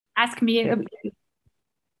ask me.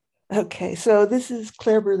 Okay, so this is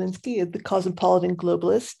Claire Berlinski, the cosmopolitan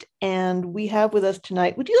globalist, and we have with us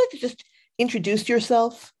tonight. Would you like to just introduce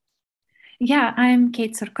yourself? Yeah, I'm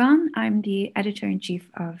Kate Tsurkan. I'm the editor-in-chief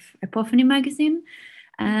of Apofenie magazine,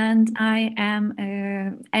 and I am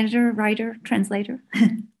an editor, writer, translator.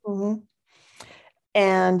 Mm-hmm.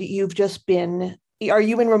 And you've just been, are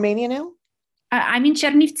you in Romania now? I'm in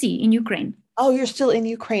Chernivtsi in Ukraine. Oh, you're still in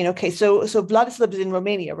Ukraine. Okay, so Vladislav is in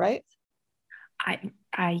Romania, right?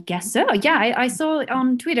 I guess so. Yeah, I saw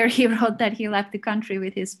on Twitter he wrote that he left the country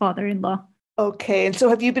with his father-in-law. Okay, and so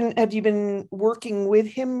have you been working with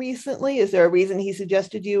him recently? Is there a reason he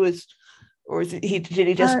suggested you as, or is it, did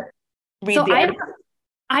he just read So the article?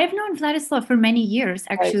 I've known Vladislav for many years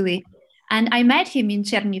Right. actually, and I met him in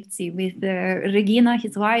Chernivtsi with Regina,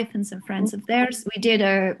 his wife, and some friends of theirs. We did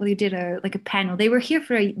a like a panel. They were here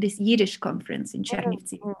for this Yiddish conference in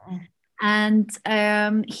Chernivtsi. Mm-hmm. And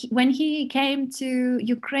when he came to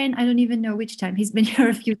Ukraine, I don't even know which time. He's been here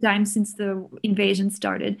a few times since the invasion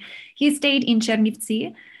started. He stayed in Chernivtsi,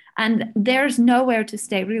 and there's nowhere to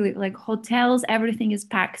stay, really. Like hotels, everything is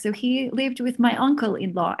packed. So he lived with my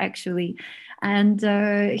uncle-in-law, actually. And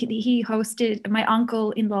he hosted, my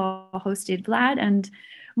uncle-in-law hosted Vlad, and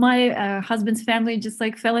my husband's family just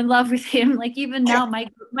like fell in love with him. Like even now,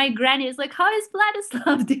 my granny is like, "How is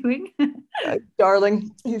Vladislav doing?" Darling,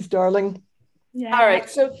 he's darling. All Yeah. right,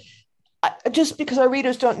 so just because our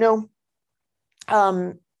readers don't know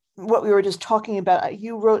what we were just talking about,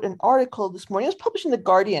 you wrote an article this morning. It was published in The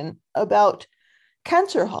Guardian about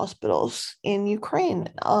cancer hospitals in Ukraine,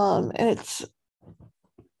 and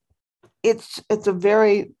it's a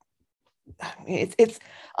very it's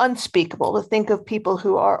unspeakable to think of people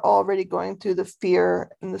who are already going through the fear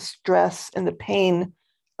and the stress and the pain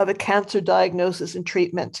of a cancer diagnosis and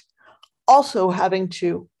treatment, also having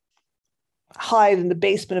to hide in the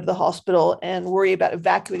basement of the hospital and worry about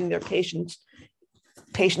evacuating their patients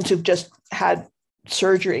who've just had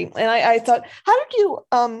surgery. And I thought, how did you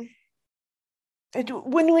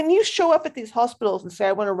when you show up at these hospitals and say,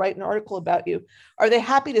 I want to write an article about you, are they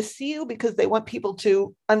happy to see you because they want people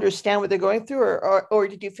to understand what they're going through, or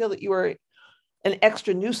did you feel that you were an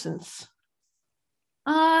extra nuisance?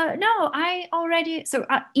 No, I already, so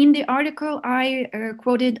in the article, I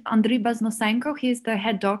quoted Andriy Baznosenko. He's the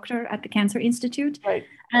head doctor at the Cancer Institute. Right.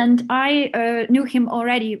 And I knew him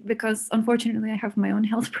already because unfortunately I have my own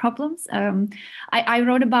health problems. I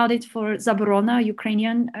wrote about it for Zaborona,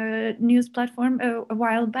 Ukrainian news platform a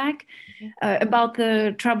while back, about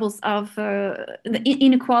the troubles of the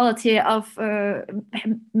inequality of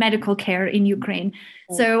medical care in Ukraine.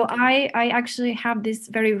 So I actually have this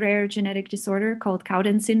very rare genetic disorder called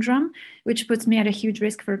Cowden syndrome, which puts me at a huge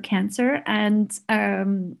risk for cancer. And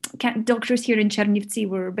doctors here in Chernivtsi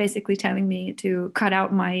were basically telling me to cut out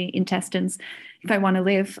my intestines if I want to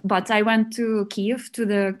live. But I went to Kyiv to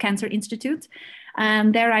the Cancer Institute,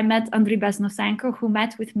 and there I met Andriy Baznosenko, who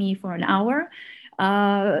met with me for an hour.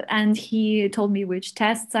 And he told me which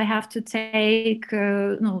tests I have to take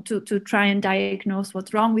to try and diagnose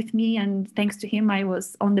what's wrong with me. And thanks to him, I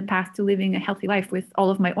was on the path to living a healthy life with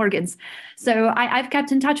all of my organs. So I've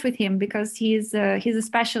kept in touch with him because he's a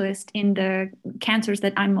specialist in the cancers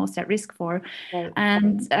that I'm most at risk for. Right.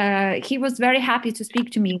 And he was very happy to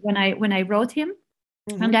speak to me when I wrote him.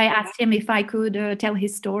 Mm-hmm. And I asked him if I could tell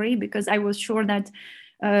his story because I was sure that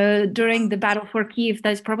during the battle for Kyiv,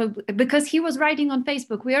 that's probably because he was writing on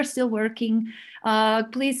Facebook, we are still working.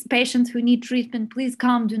 Please, patients who need treatment, please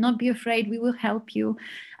come. Do not be afraid. We will help you.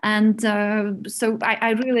 And so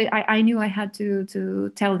I knew I had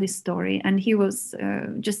to tell this story. And he was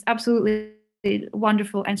just absolutely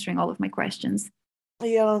wonderful answering all of my questions.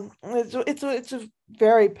 Yeah, it's a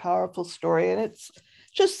very powerful story, and it's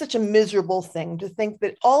just such a miserable thing to think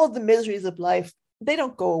that all of the miseries of life, they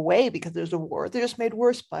don't go away because there's a war. They're just made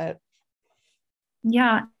worse by it.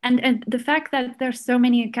 Yeah, and the fact that there's so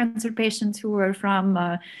many cancer patients who are from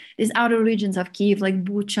these outer regions of Kyiv, like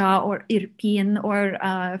Bucha or Irpin, or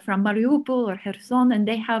from Mariupol or Kherson, and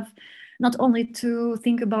they have not only to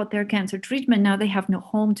think about their cancer treatment, now they have no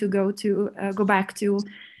home to go back to.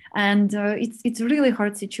 And it's a really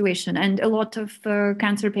hard situation. And a lot of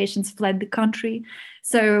cancer patients fled the country.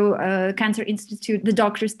 So Cancer Institute, the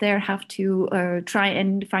doctors there have to try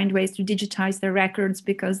and find ways to digitize their records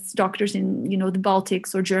because doctors in the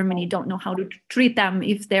Baltics or Germany don't know how to treat them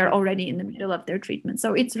if they're already in the middle of their treatment.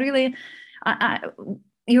 So it's really,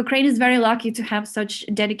 Ukraine is very lucky to have such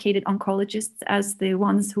dedicated oncologists as the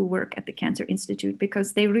ones who work at the Cancer Institute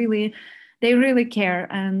because they really care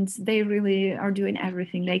and they really are doing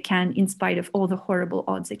everything they can in spite of all the horrible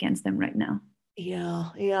odds against them right now.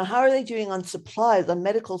 Yeah. How are they doing on supplies, on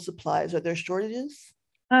medical supplies? Are there shortages?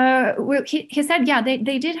 Well, he said, yeah, they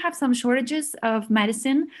did have some shortages of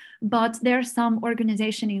medicine, but there's some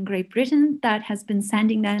organization in Great Britain that has been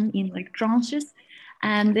sending them in like tranches,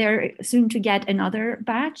 and they're soon to get another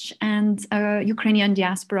batch. And Ukrainian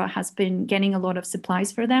diaspora has been getting a lot of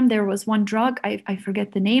supplies for them. There was one drug, I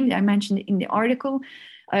forget the name, I mentioned it in the article.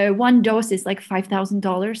 One dose is like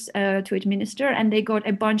 $5,000 to administer, and they got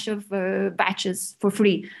a bunch of batches for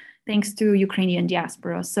free, thanks to Ukrainian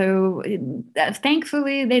diaspora. So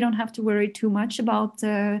thankfully, they don't have to worry too much about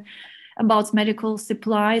medical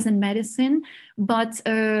supplies and medicine. But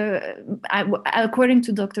according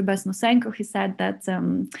to Dr. Besnosenko, he said that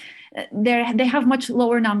they have much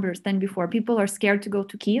lower numbers than before. People are scared to go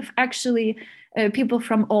to Kyiv. Actually, people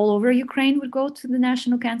from all over Ukraine would go to the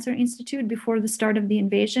National Cancer Institute before the start of the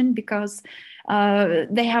invasion because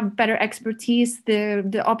they have better expertise.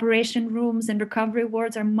 The operation rooms and recovery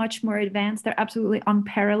wards are much more advanced. They're absolutely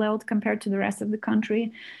unparalleled compared to the rest of the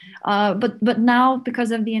country. But now,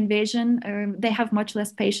 because of the invasion, they have much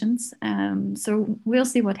less patients. So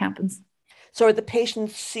we'll see what happens. So are the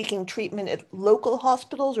patients seeking treatment at local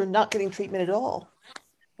hospitals or not getting treatment at all?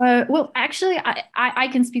 Well, actually, I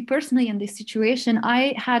can speak personally in this situation.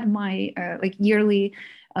 I had my yearly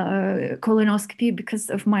colonoscopy because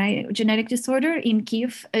of my genetic disorder in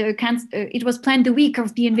Kyiv. It was planned the week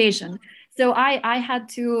of the invasion. So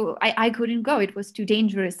I couldn't go. It was too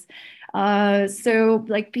dangerous. So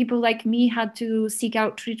people like me had to seek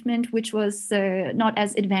out treatment, which was not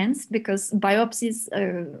as advanced because biopsies,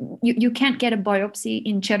 you can't get a biopsy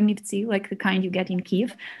in Chernivtsi, like the kind you get in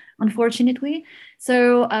Kyiv, unfortunately.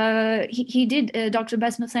 So he did, Dr.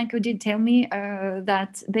 Besnosenko did tell me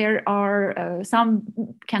that there are some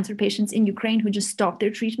cancer patients in Ukraine who just stop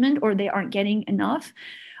their treatment or they aren't getting enough.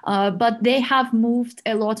 But they have moved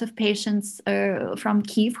a lot of patients from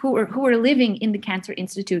Kyiv who are living in the Cancer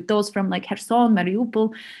Institute. Those from like Kherson,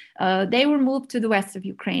 Mariupol, they were moved to the west of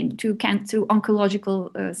Ukraine to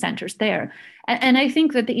oncological centers there. And I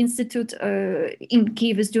think that the institute in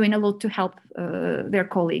Kyiv is doing a lot to help their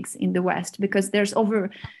colleagues in the west because there's over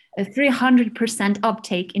a 300%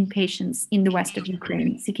 uptake in patients in the west of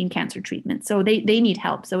Ukraine seeking cancer treatment. So they need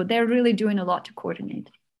help. So they're really doing a lot to coordinate.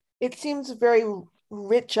 It seems a very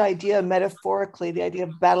rich idea metaphorically, the idea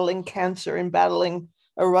of battling cancer and battling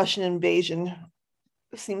a Russian invasion.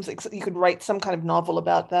 It seems like you could write some kind of novel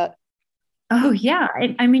about that. Oh, yeah.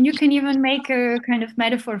 I mean, you can even make a kind of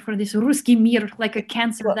metaphor for this Ruski mir, like a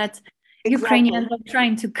cancer that Ukrainians are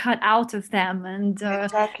trying to cut out of them. And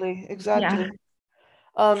Exactly. Yeah.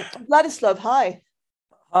 Vladislav, hi.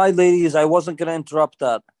 Hi, ladies. I wasn't going to interrupt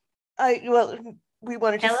that. We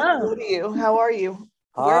wanted to say hello to you. How are you?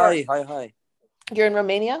 Hi. You're in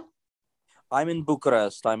Romania? I'm in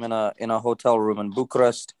Bucharest. I'm in a hotel room in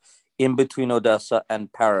Bucharest, in between Odessa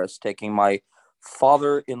and Paris, taking my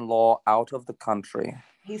father-in-law out of the country.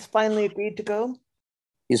 He's finally agreed to go?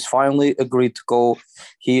 He's finally agreed to go.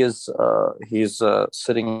 He's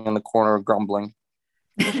sitting in the corner grumbling.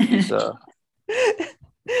 What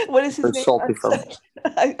is his name? Salty from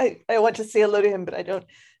I want to say hello to him, but I don't.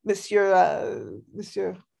 Monsieur.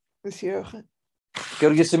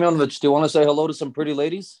 Georgy Semyonovich, do you want to say hello to some pretty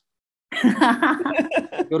ladies?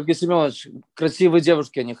 Georgy Semyonovich, красивые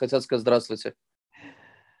девушки, они хотят сказать здравствуйте.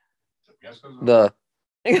 Да.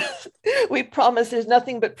 We promise there's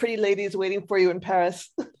nothing but pretty ladies waiting for you in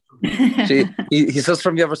Paris. He says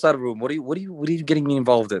from the other side of the room, what are you getting me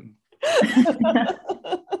involved in?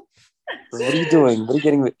 What are you doing? What are you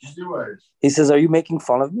getting me? He says, are you making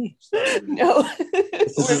fun of me? No.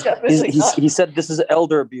 He said this is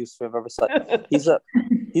elder abuse from every side. He's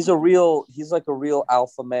like a real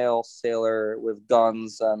alpha male sailor with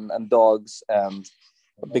guns and dogs and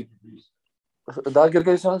a big.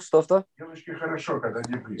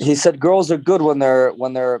 He said girls are good when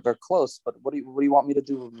they're close, but what do you want me to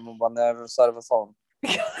do on the other side of a phone?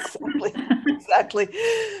 Exactly.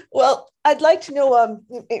 Well, I'd like to know,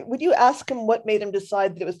 would you ask him what made him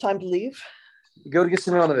decide that it was time to leave? Georgy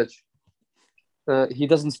Semyonovich, he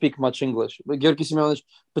doesn't speak much English. Georgy Semyonovich,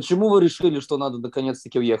 почему вы решили, что надо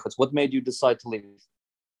наконец-таки уехать? What made you decide to leave?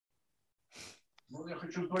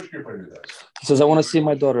 He says, I want to see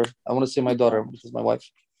my daughter. This is my wife.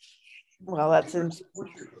 Well, that's him.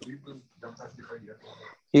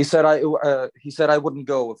 He said I wouldn't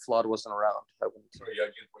go if Vlad wasn't around. I wouldn't.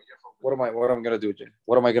 What am I gonna do, Jim?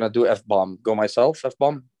 What am I gonna do? F-bomb? Go myself?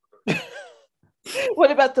 F-bomb?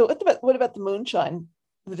 What about the moonshine?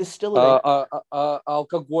 The distillery?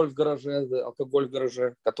 Алкоголь в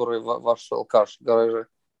гараже, который ваш алкаш в гараже,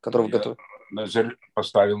 который готов.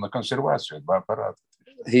 Поставил на консервацию 2 аппарата.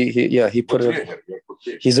 He put it.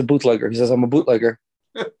 He's a bootlegger. He says, I'm a bootlegger.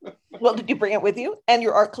 Well, did you bring it with you and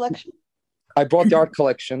your art collection? I brought the art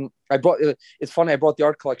collection. It's funny. I brought the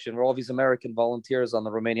art collection where all these American volunteers on the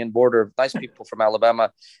Romanian border, nice people from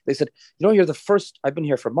Alabama. They said, you're the first. I've been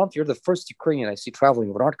here for a month. You're the first Ukrainian I see traveling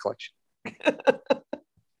with an art collection.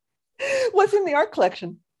 What's in the art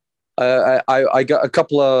collection? I got a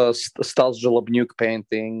couple of Stas Jalobnyuk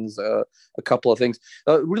paintings, a couple of things.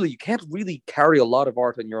 Really, you can't really carry a lot of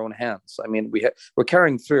art in your own hands. I mean, we're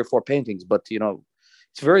carrying 3 or 4 paintings, but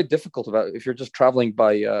it's very difficult if you're just traveling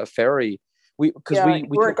by ferry. We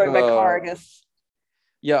weren't going by car, I guess.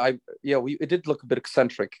 It did look a bit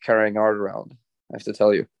eccentric carrying art around, I have to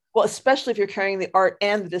tell you. Well, especially if you're carrying the art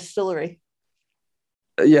and the distillery.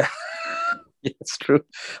 Yeah, it's true.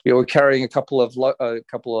 We were carrying a couple of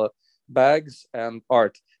bags and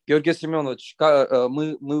art. Георгий Семенович,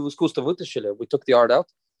 мы в искусство вытащили. We took the art out.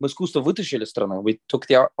 Мы искусство вытащили страны. We took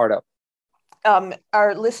the art out.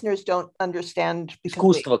 Our listeners don't understand.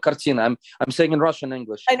 Искусство, картина. I'm saying in Russian,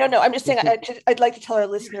 English. I don't know. I'm just saying I'd like to tell our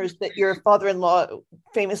listeners that your father-in-law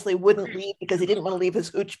famously wouldn't leave because he didn't want to leave his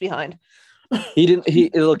hooch behind.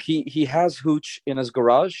 He has hooch in his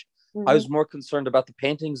garage. Mm-hmm. I was more concerned about the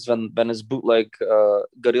paintings than his bootleg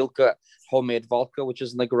Gorilka, homemade vodka, which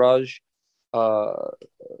is in the garage.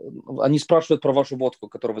 Они спрашивают про вашу водку,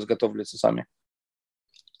 которую вы изготовляете сами.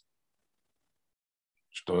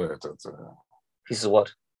 Что это? He says,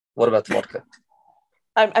 what? What about the vodka?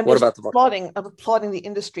 I'm applauding the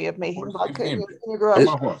industry of making vodka in your garage.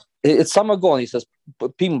 It's samagon, he says.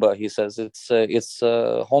 Pimba, he says. It's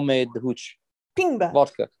homemade hooch. Pimba.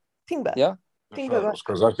 Vodka. Pimba. Yeah?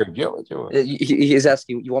 Сказать, как делать его. He's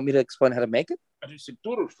asking, you want me to explain how to make it?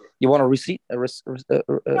 You want a receipt?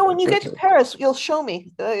 No, when you get to Paris, you'll show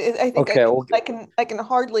me. I think I can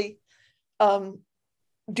hardly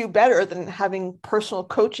do better than having personal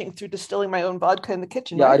coaching through distilling my own vodka in the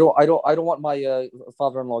kitchen. Yeah, right? I don't want my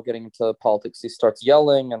father-in-law getting into politics. He starts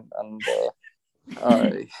yelling and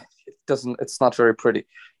it's not very pretty.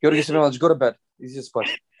 Yuri Andrukhovych, go to bed. He's just fine.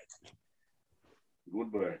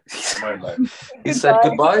 Goodbye. My life. He said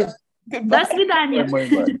goodbye. До свидания.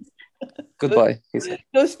 Goodbye. He said.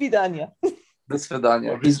 До свидания. До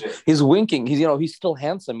свидания. He's winking. He's still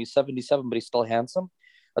handsome. He's 77, but he's still handsome.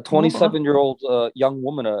 A 27-year-old young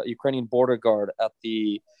woman, a Ukrainian border guard at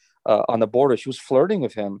the on the border, she was flirting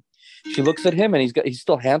with him. She looks at him and he's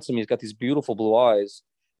still handsome. He's got these beautiful blue eyes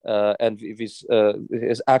and his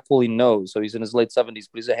aquiline nose. So he's in his late 70s,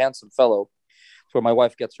 but he's a handsome fellow. That's where my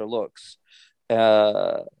wife gets her looks.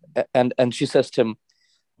 And she says to him,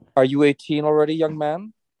 "Are you 18 already, young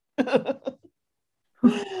man?"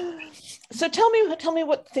 So tell me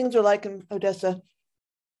what things are like in Odessa.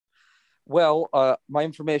 Well, my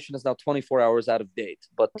information is now 24 hours out of date,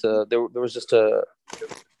 but there was just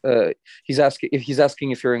he's asking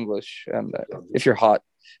if you're English and if you're hot.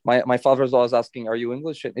 My father-in-law is asking, "Are you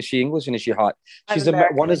English? Is she English and is she hot?" She's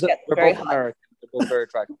American. They're both hot. American. They're both very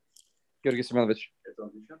attractive. Георгий Семенович.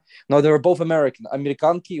 No, they were both American.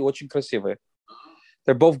 Американки и очень красивые.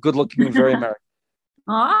 They're both good-looking and very American.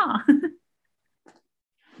 Ah.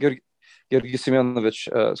 Георгий Семенович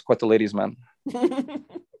is quite the ladies' man.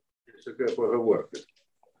 Такая поговорка.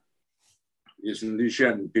 Если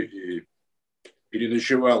англичанин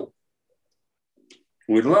переночевал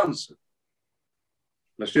у ирландцев,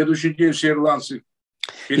 на следующий день все ирландцы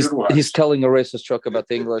переругались. He's telling a racist joke about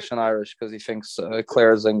the English and Irish because he thinks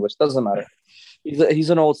Claire is English. Doesn't matter. He's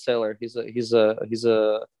an old sailor. He's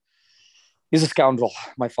a scoundrel.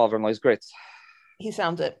 My father-in-law is great. He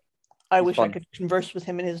sounds it. I wish I could converse with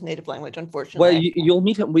him in his native language. Unfortunately, well, you'll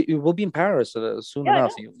meet him. We'll be in Paris soon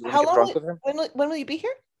enough. How long? When will you be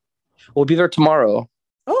here? We'll be there tomorrow.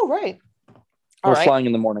 Oh, right. We're flying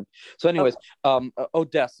in the morning. So, anyways,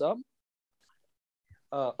 Odessa.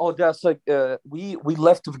 We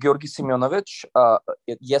left with Georgi Semyonovich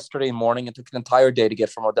yesterday morning. It took an entire day to get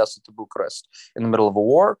from Odessa to Bucharest in the middle of a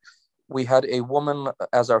war. We had a woman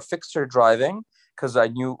as our fixer driving because I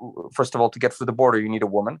knew, first of all, to get through the border, you need a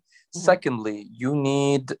woman. Mm-hmm. Secondly, you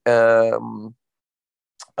need,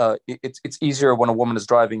 it's easier when a woman is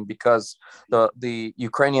driving because the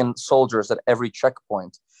Ukrainian soldiers at every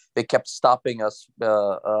checkpoint, they kept stopping us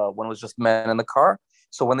when it was just men in the car.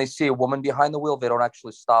 So when they see a woman behind the wheel, they don't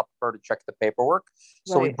actually stop her to check the paperwork.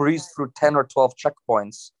 So we breezed through 10 or 12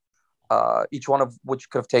 checkpoints, each one of which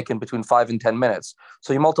could have taken between 5 and 10 minutes.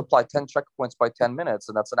 So you multiply 10 checkpoints by 10 minutes,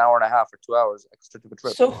 and that's an hour and a half or 2 hours extra to the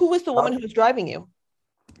trip. So who was the woman who was driving you?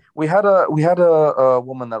 We had a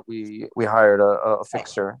woman that we hired, a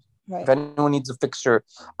fixer. Right. If anyone needs a fixer,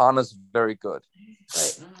 Anna's very good.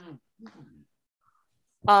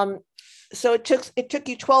 Right. So it took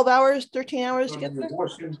you 12 hours, 13 hours to get there?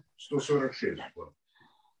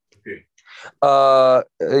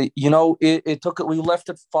 It took. We left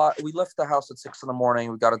at 5. We left the house at 6 a.m.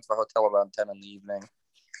 We got into the hotel around 10 p.m.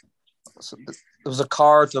 So there was a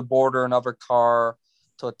car to the border, another car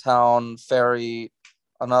to a town, ferry,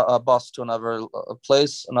 a bus to another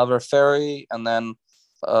place, another ferry, and then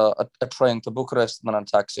a train to Bucharest, and then a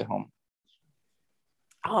taxi home.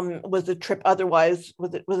 Was the trip otherwise?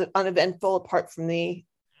 Was it uneventful apart from the?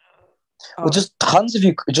 Well, just tons of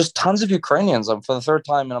Ukrainians. For the third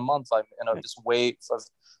time in a month, I'm in this wave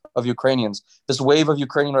of Ukrainians. This wave of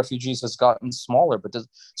Ukrainian refugees has gotten smaller, but there's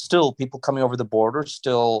still people coming over the border.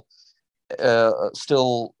 Still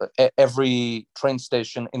every train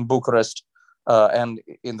station in Bucharest and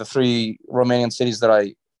in the 3 Romanian cities that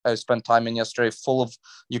I spent time in yesterday, full of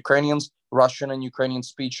Ukrainians, Russian and Ukrainian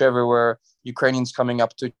speech everywhere. Ukrainians coming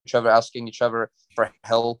up to each other, asking each other for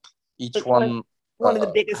help. Each one of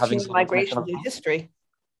the biggest human migrations in history.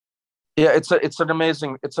 Yeah, it's an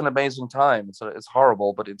amazing time. It's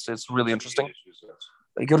horrible, but it's really interesting.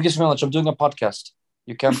 Georgi Smilovich, I'm doing a podcast.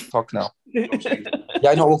 You can't talk now.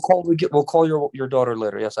 Yeah, I know. We'll call your daughter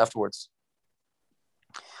later. Yes, afterwards.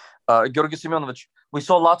 Georgi Semyonovich, we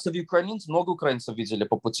saw lots of Ukrainians. Много украинцев видели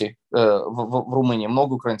по пути в Румынии.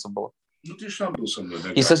 Много украинцев было.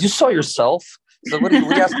 He says, you saw yourself. So what are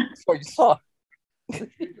you asking for? You saw.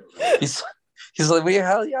 He's like, what the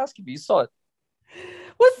hell are you asking me? You saw it.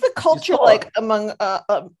 What's the culture like among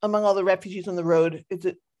all the refugees on the road? Is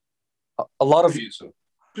it a lot of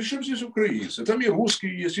Причем здесь украинцы? Там и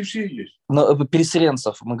русские есть, и все есть. Но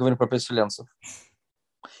переселенцев, мы говорим про переселенцев.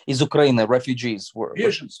 Из Украины, refugees.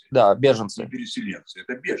 Беженцы. Да, беженцы. Не переселенцы,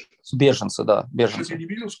 это беженцы. Беженцы, да, беженцы. Я не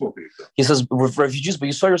видел, сколько их там. He says, refugees, but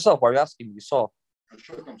you saw yourself. Why are you asking me? You saw. А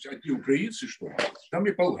что там, одни украинцы, что ли? Там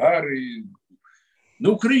и болгары. На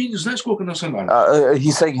Украине, знаешь, сколько национальностей?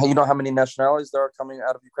 He's saying, you know how many nationalities there are coming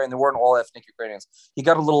out of Ukraine? They weren't all ethnic Ukrainians. He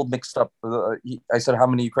got a little mixed up. I said, how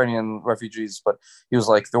many Ukrainian refugees? But he was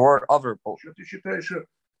like, there were other. Что ты считаешь, что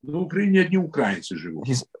на Украине одни украинцы живут?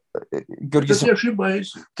 Georgi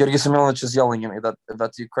Semyonovich is yelling at me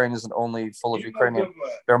that Ukraine isn't only full of Ukrainian.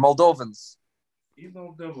 There are Moldovans.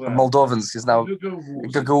 Moldovans. He's now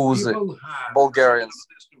Gagauz, Bulgarians.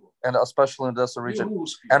 And especially in the Odessa region,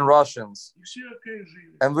 and Russians,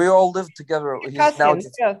 and we all live together. He's now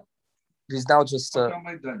just.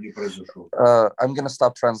 I'm gonna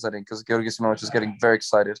stop translating because Georgi Semyonovich is getting very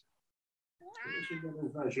excited.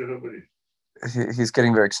 He's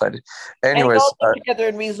getting very excited. Anyways, and all together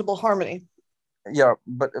in reasonable harmony. Yeah,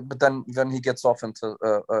 but then he gets off into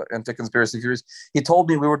conspiracy theories. He told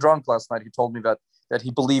me, we were drunk last night. He told me that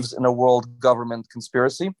he believes in a world government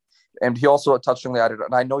conspiracy. And he also touchingly added,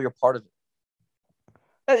 and I know you're part of it.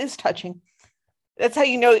 That is touching. That's how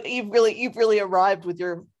you know you've really arrived with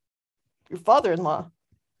your father-in-law.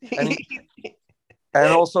 And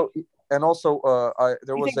also, there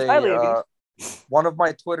was one of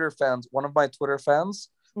my Twitter fans.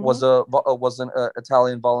 Mm-hmm. was an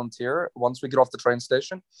Italian volunteer. Once we get off the train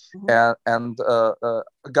station, mm-hmm. and a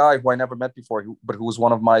guy who I never met before, but who was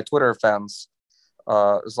one of my Twitter fans,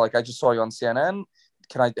 is like, I just saw you on CNN.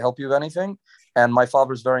 Can I help you with anything? And my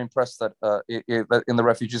father's very impressed that in the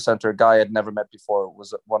refugee center, a guy I had never met before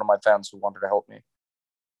was one of my fans who wanted to help me.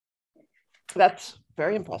 That's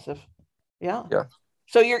very impressive. Yeah. Yeah.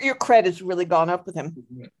 So your credit's really gone up with him.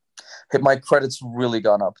 My credit's really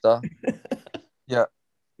gone up, though. Yeah.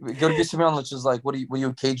 Georgi Semyonovich is like, were you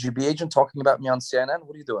a KGB agent talking about me on CNN?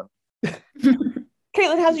 What are you doing?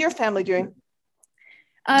 Caitlin, how's your family doing?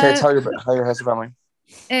 Kate, how's your family?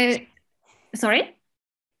 Sorry?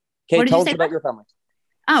 Kate, tell us about your family.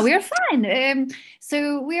 We are fine.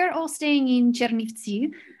 So we are all staying in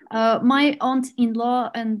Chernivtsi. My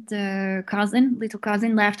aunt-in-law and little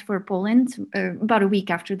cousin left for Poland about a week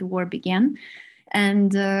after the war began.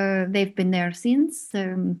 And they've been there since.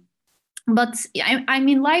 But I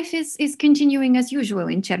mean, life is continuing as usual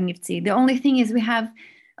in Chernivtsi. The only thing is we have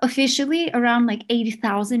officially around like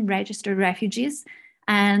 80,000 registered refugees.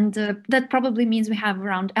 And that probably means we have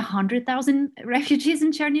around 100,000 refugees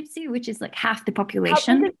in Chernivtsi, which is like half the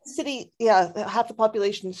population. How big is the city? Yeah, half the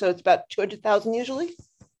population. So it's about 200,000 usually?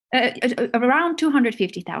 Around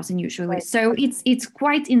 250,000 usually. Right. So it's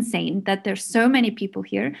quite insane that there's so many people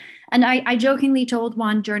here. And I jokingly told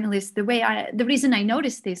one journalist the reason I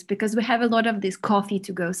noticed this, because we have a lot of these coffee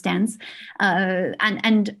to go stands,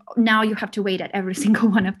 and now you have to wait at every single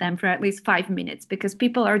one of them for at least 5 minutes because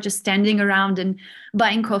people are just standing around and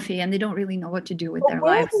buying coffee and they don't really know what to do with their lives.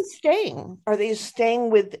 Where are they staying? Are they staying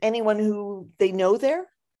with anyone who they know there?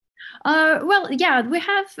 Well, yeah, we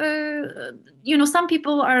have, some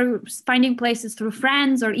people are finding places through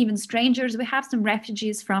friends or even strangers. We have some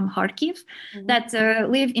refugees from Kharkiv that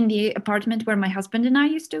live in the apartment where my husband and I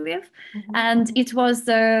used to live. And it was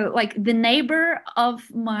like the neighbor of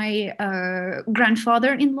my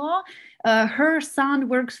grandfather-in-law. Her son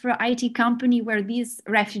works for an IT company where these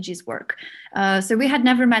refugees work. So we had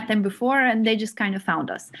never met them before, and they just kind of found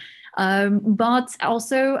us. But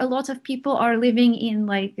also a lot of people are living in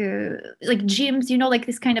like gyms, like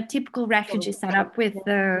this kind of typical refugee setup with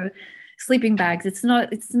sleeping bags. It's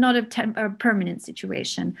not a permanent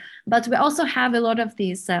situation. But we also have a lot of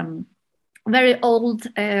these very old,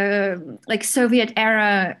 like Soviet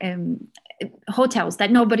era hotels that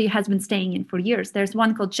nobody has been staying in for years. There's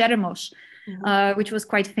one called Cheremos, which was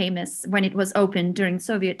quite famous when it was opened during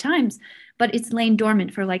Soviet times, but it's lain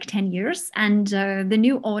dormant for like 10 years. And the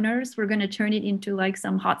new owners were going to turn it into like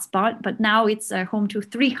some hotspot, but now it's home to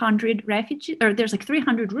 300 refugees, or there's like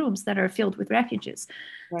 300 rooms that are filled with refugees.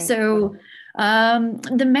 Right. So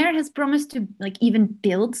the mayor has promised to like even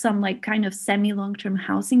build some like kind of semi-long-term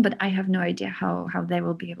housing, but I have no idea how they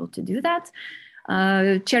will be able to do that.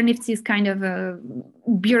 Chernivtsi is kind of a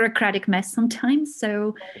bureaucratic mess sometimes,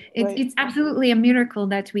 so it's absolutely a miracle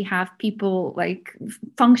that we have people like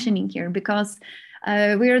functioning here, because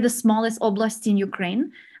we are the smallest oblast in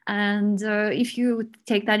Ukraine, and if you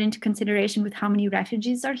take that into consideration with how many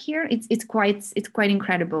refugees are here, it's quite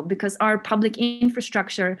incredible, because our public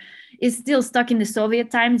infrastructure is still stuck in the Soviet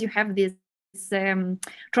times. You have these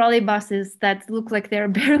trolley buses that look like they're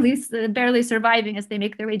barely surviving as they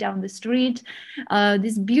make their way down the street.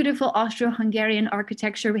 This beautiful Austro-Hungarian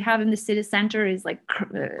architecture we have in the city center is like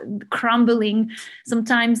crumbling.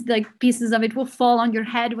 Sometimes like pieces of it will fall on your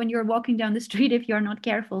head when you're walking down the street if you're not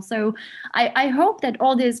careful. So I hope that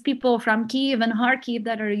all these people from Kyiv and Kharkiv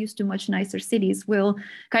that are used to much nicer cities will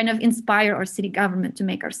kind of inspire our city government to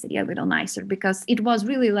make our city a little nicer, because it was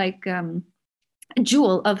really like a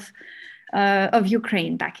jewel of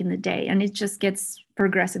Ukraine back in the day, and it just gets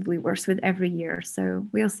progressively worse with every year. So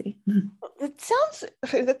we'll see. That's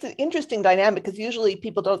an interesting dynamic, because usually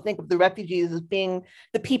people don't think of the refugees as being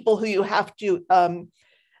the people who you have to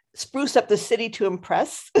spruce up the city to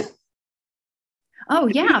impress. Oh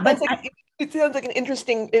yeah, it sounds like an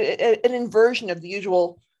interesting, an inversion of the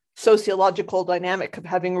usual sociological dynamic of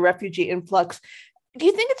having a refugee influx. Do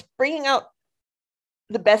you think it's bringing out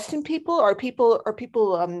the best in people? Are people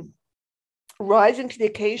rising to the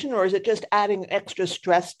occasion, or is it just adding extra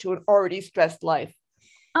stress to an already stressed life?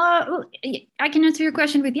 Well, I can answer your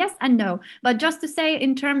question with yes and no, but just to say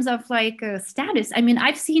in terms of like status, I mean,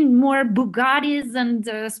 I've seen more Bugattis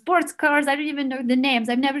and sports cars. I don't even know the names.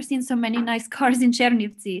 I've never seen so many nice cars in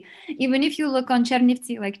Chernivtsi. Even if you look on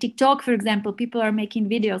Chernivtsi, like TikTok, for example, people are making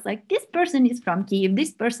videos like, this person is from Kyiv,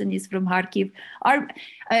 this person is from Kharkiv.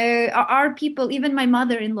 Our people, even my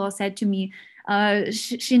mother-in-law said to me,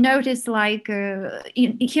 she noticed like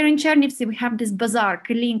here in Chernivtsi we have this bazaar,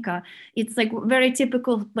 Kalinka. It's like very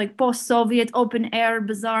typical like post-Soviet open-air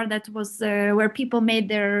bazaar that was where people made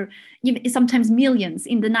their sometimes millions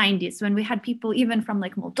in the 90s, when we had people even from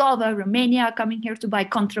like Moldova, Romania coming here to buy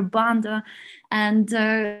contrabanda. And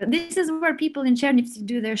this is where people in Chernivtsi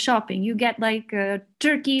do their shopping. You get like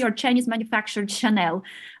Turkey or Chinese manufactured Chanel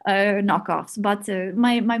knockoffs. But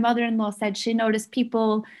my mother-in-law said she noticed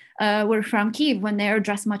people were from Kyiv when they are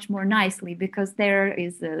dressed much more nicely, because there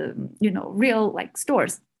is real like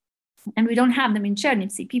stores, and we don't have them in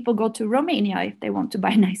Chernivtsi. People go to Romania if they want to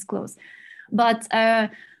buy nice clothes. But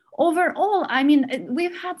overall, I mean,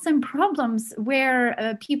 we've had some problems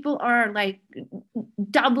where people are like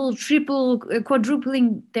double, triple,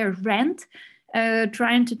 quadrupling their rent,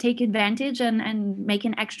 trying to take advantage and make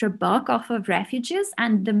an extra buck off of refugees.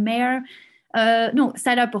 And the mayor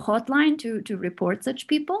set up a hotline to report such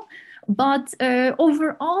people. But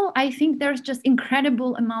overall, I think there's just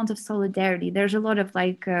incredible amount of solidarity. There's a lot of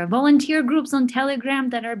like volunteer groups on Telegram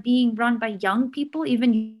that are being run by young people,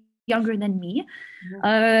 even younger than me.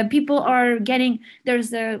 People are getting,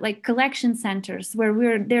 there's like collection centers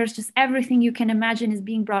where there's just everything you can imagine is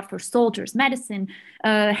being brought for soldiers, medicine,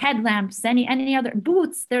 headlamps, any other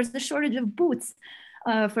boots. There's the shortage of boots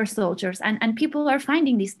for soldiers, and people are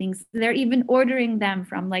finding these things. They're even ordering them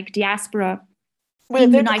from like diaspora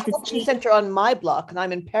in the United States. Center on my block, and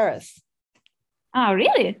I'm in Paris. Oh,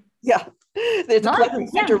 really? Yeah. There's a collection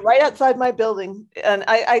center right outside my building, and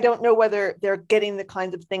I don't know whether they're getting the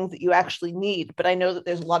kinds of things that you actually need, but I know that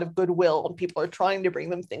there's a lot of goodwill and people are trying to bring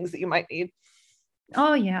them things that you might need.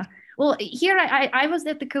 Oh, yeah. Well, here I was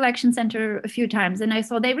at the collection center a few times, and I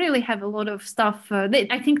saw they really have a lot of stuff.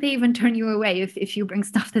 I think they even turn you away if you bring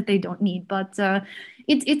stuff that they don't need. But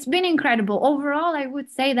it's been incredible. Overall, I would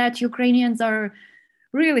say that Ukrainians are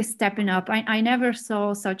really stepping up. I never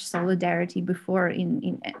saw such solidarity before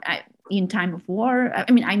in time of war.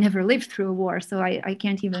 I mean, I never lived through a war, so I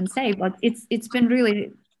can't even say. But it's been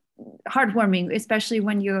really heartwarming, especially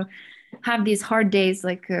when you have these hard days,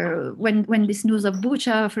 like when this news of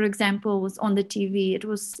Bucha, for example, was on the TV. It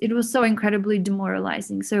was so incredibly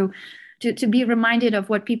demoralizing. So to be reminded of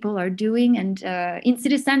what people are doing, and in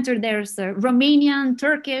city center there's Romanian,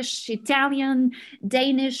 Turkish, Italian,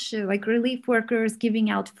 Danish like relief workers giving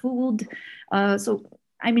out food. So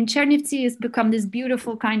I mean, Chernivtsi has become this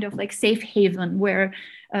beautiful kind of like safe haven where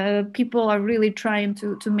people are really trying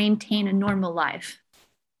to maintain a normal life.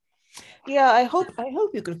 Yeah, I hope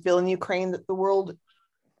you can feel in Ukraine that the world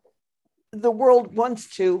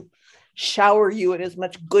wants to shower you in as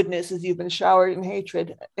much goodness as you've been showered in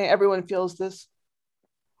hatred. Everyone feels this.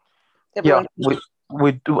 Everyone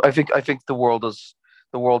we do. I think the world has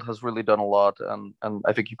really done a lot, and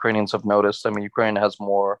I think Ukrainians have noticed. I mean, Ukraine has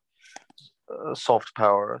more soft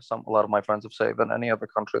power. A lot of my friends have said than any other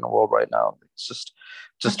country in the world right now. It's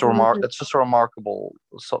just a remarkable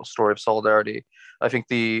story of solidarity. I think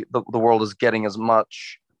the world is getting as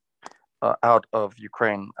much out of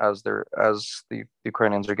Ukraine as the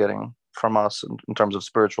Ukrainians are getting from us in terms of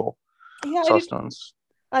spiritual sustenance.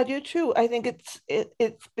 I do too. I think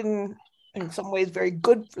it's been in some ways very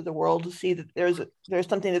good for the world to see that there's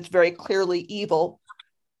something that's very clearly evil.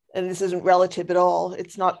 And this isn't relative at all.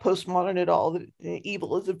 It's not postmodern at all.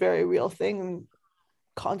 Evil is a very real thing, and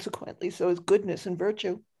consequently, so is goodness and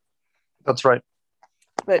virtue. That's right.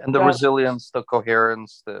 And the resilience, the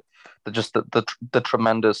coherence, the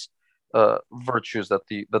tremendous virtues that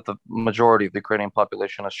the majority of the Ukrainian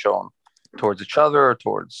population has shown towards each other,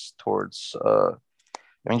 towards. I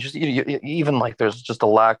mean, just even like there's just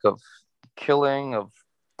a lack of killing of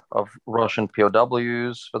Russian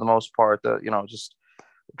POWs for the most part. Just.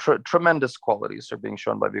 Tremendous qualities are being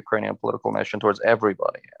shown by the Ukrainian political nation towards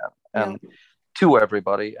everybody and to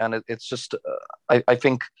everybody. And it's just, I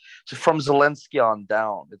think from Zelensky on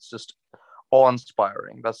down, it's just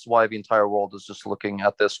awe-inspiring. That's why the entire world is just looking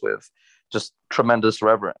at this with just tremendous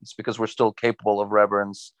reverence, because we're still capable of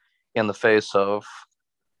reverence in the face of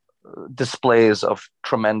displays of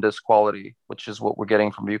tremendous quality, which is what we're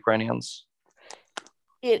getting from the Ukrainians.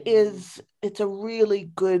 It's a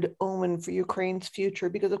really good omen for Ukraine's future,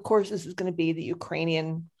 because of course this is going to be the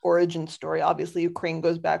Ukrainian origin story. Obviously Ukraine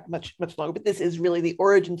goes back much longer, but this is really the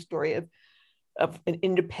origin story of an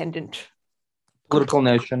independent political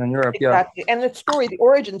nation in Europe. Exactly. And the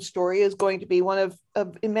origin story is going to be one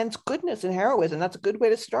of immense goodness and heroism. That's a good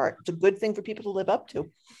way to start. It's a good thing for people to live up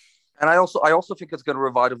to. And I also think it's going to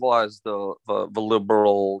revitalize the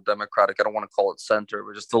liberal democratic, I don't want to call it center,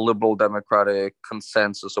 but just the liberal democratic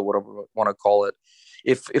consensus or whatever you want to call it.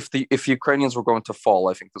 If Ukrainians were going to fall,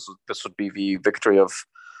 I think this would be the victory of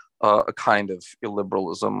a kind of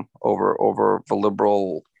illiberalism over the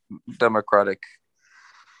liberal democratic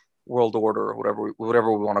world order,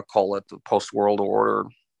 whatever we want to call it, the post-world order,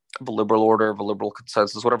 the liberal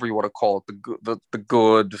consensus, whatever you want to call it, the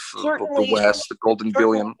good, the West, the golden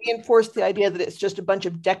billion. Reinforce the idea that it's just a bunch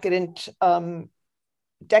of decadent,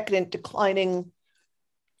 declining,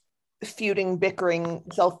 feuding, bickering,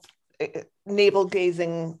 navel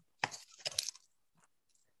gazing,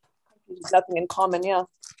 nothing in common. Yeah.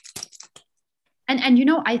 And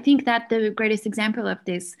I think that the greatest example of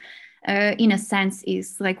this, in a sense,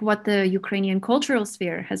 is like what the Ukrainian cultural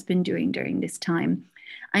sphere has been doing during this time.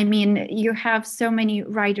 I mean, you have so many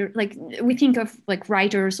writers, like we think of like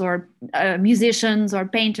writers or musicians or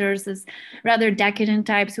painters as rather decadent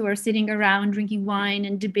types who are sitting around drinking wine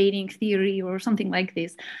and debating theory or something like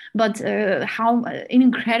this. But how an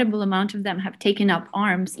incredible amount of them have taken up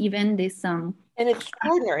arms, even this... an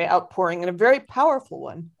extraordinary outpouring and a very powerful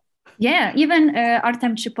one. Yeah, even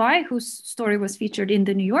Artem Chipai, whose story was featured in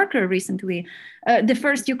The New Yorker recently, the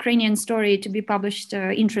first Ukrainian story to be published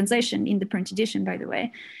in translation in the print edition, by the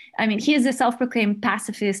way. I mean, he is a self-proclaimed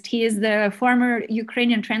pacifist. He is the former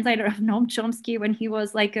Ukrainian translator of Noam Chomsky when he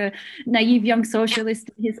was like a naive young socialist,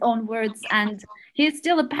 in his own words. And he is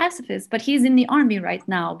still a pacifist, but he's in the army right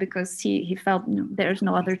now because he felt there's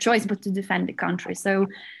no other choice but to defend the country. So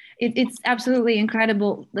it's absolutely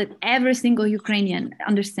incredible that every single Ukrainian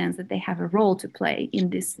understands that they have a role to play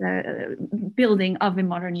in this building of a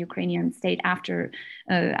modern Ukrainian state after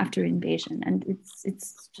invasion, and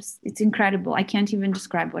it's incredible. I can't even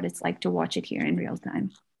describe what it's like to watch it here in real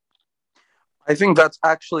time. I think that's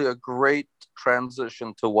actually a great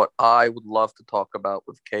transition to what I would love to talk about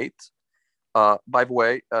with Kate. By the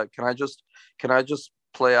way, can I just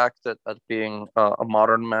play act at being a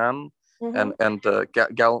modern man and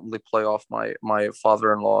gallantly play off my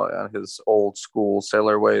father-in-law and his old school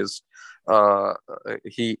sailor ways.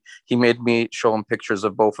 He made me show him pictures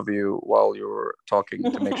of both of you while you were talking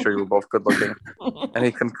to make sure you were both good looking, and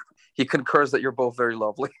he concurs that you're both very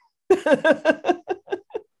lovely.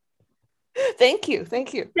 Thank you.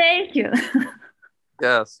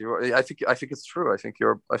 Yes, I think it's true. I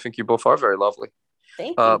think you both are very lovely.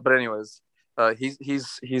 Thank you. But anyways,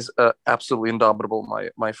 he's absolutely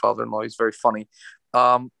indomitable. My father-in-law. He's very funny,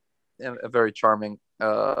 and very charming.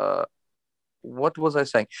 What was I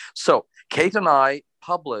saying? So Kate and I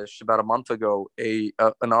published about a month ago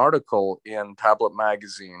an article in Tablet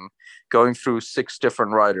magazine going through 6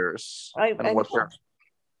 different writers and what they're.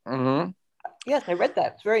 Mm-hmm. Yes, I read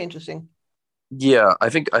that. It's very interesting. Yeah, I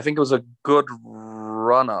think it was a good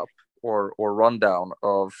run-up or rundown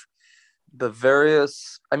of the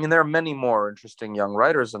various. I mean, there are many more interesting young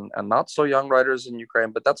writers and not so young writers in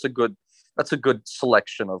Ukraine, but that's a good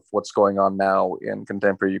selection of what's going on now in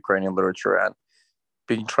contemporary Ukrainian literature and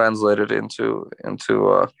being translated into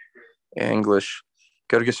English.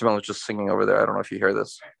 Georgi Simenovich is just singing over there. I don't know if you hear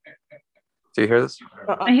this. Do you hear this?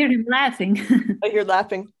 I hear him laughing. I hear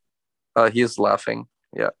laughing. He is laughing.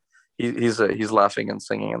 Yeah. He's laughing and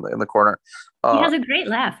singing in the corner. He has a great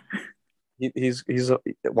laugh.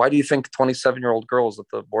 Why do you think 27-year-old girls at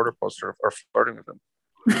the border post are flirting with him?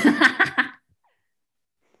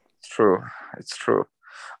 It's true.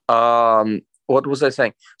 What was I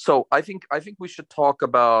saying? So I think we should talk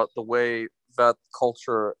about the way that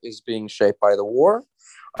culture is being shaped by the war.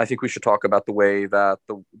 I think we should talk about the way that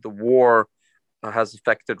the war has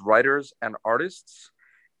affected writers and artists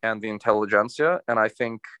and the intelligentsia, and I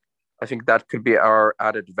think that could be our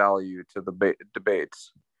added value to the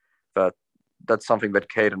debates. That's something that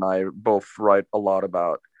Kate and I both write a lot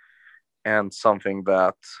about, and something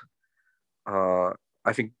that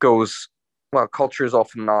I think goes well. Culture is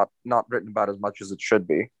often not written about as much as it should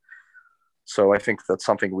be. So I think that's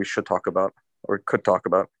something we should talk about or could talk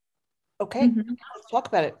about. Okay, let's talk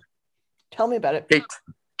about it. Tell me about it.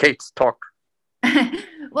 Kate, talk.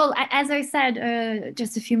 Well, as I said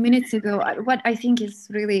just a few minutes ago, what I think is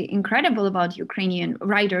really incredible about Ukrainian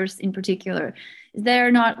writers in particular is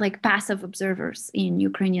they're not like passive observers in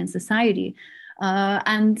Ukrainian society.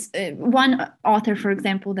 And one author, for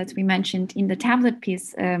example, that we mentioned in the tablet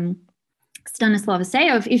piece, Stanislav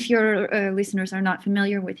Aseyev, if your listeners are not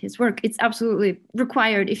familiar with his work, it's absolutely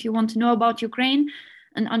required. If you want to know about Ukraine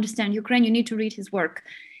and understand Ukraine, you need to read his work.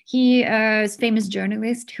 He is a famous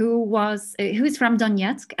journalist who is from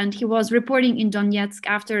Donetsk, and he was reporting in Donetsk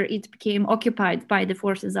after it became occupied by the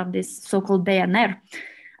forces of this so-called DNR.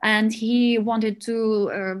 And he wanted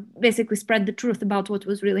to basically spread the truth about what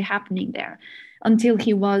was really happening there until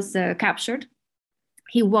he was captured.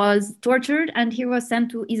 He was tortured and he was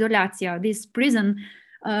sent to Izolatia, this prison,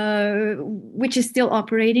 which is still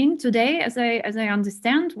operating today, as I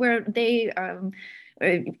understand, where they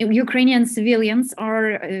Ukrainian civilians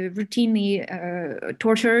are routinely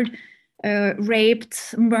tortured,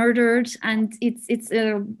 raped, murdered, and it's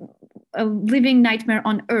a living nightmare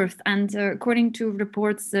on earth. And according to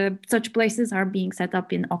reports, such places are being set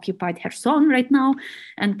up in occupied Kherson right now,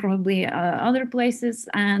 and probably other places.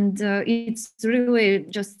 And it's really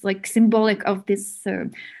just like symbolic of this,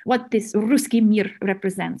 what this Ruski Mir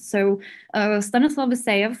represents. So Stanislav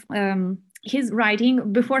Aseyev, his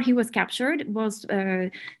writing before he was captured was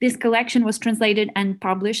this collection was translated and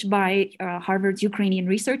published by Harvard's Ukrainian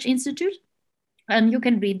Research Institute, and you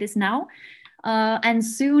can read this now. And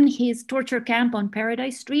soon his torture camp on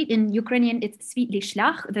Paradise Street, in Ukrainian it's Svitly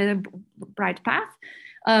Shlach, the bright path.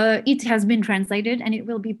 It has been translated and it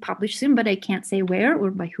will be published soon, but I can't say where or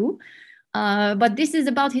by who. But this is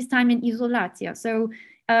about his time in Izolatia. So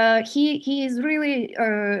he is really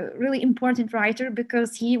really important writer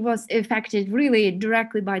because he was affected really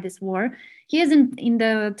directly by this war. He is in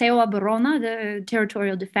the Teoaborona, the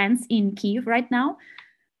territorial defense in Kyiv right now.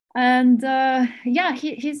 And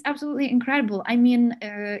he's absolutely incredible. I mean,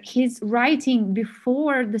 his writing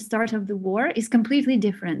before the start of the war is completely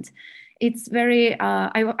different. It's very,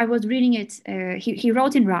 I was reading it, he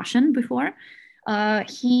wrote in Russian before.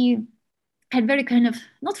 He had very kind of,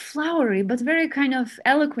 not flowery, but very kind of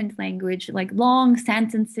eloquent language, like long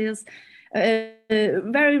sentences,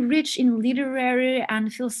 very rich in literary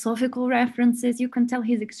and philosophical references. You can tell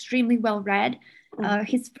he's extremely well read.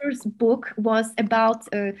 His first book was about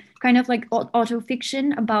kind of like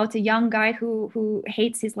autofiction about a young guy who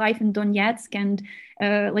hates his life in Donetsk and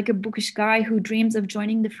like a bookish guy who dreams of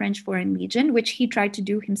joining the French Foreign Legion, which he tried to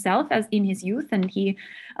do himself as in his youth, and he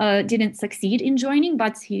didn't succeed in joining,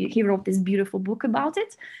 but he wrote this beautiful book about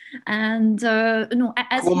it. And no,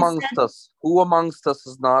 as who amongst us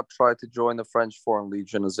has not tried to join the French Foreign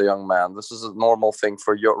Legion as a young man? This is a normal thing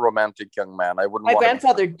for your romantic young man. I wouldn't. My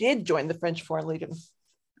grandfather did join the French Foreign Legion.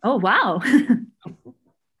 Oh wow!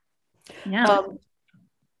 Yeah.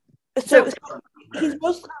 So he's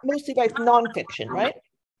mostly like nonfiction, right?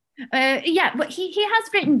 Yeah, but he has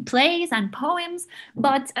written plays and poems.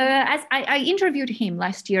 But as I interviewed him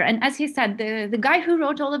last year, and as he said, the guy who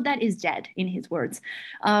wrote all of that is dead, in his words,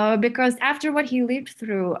 because after what he lived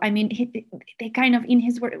through, I mean, they kind of, in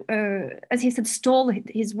his word, as he said, stole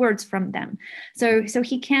his words from them. So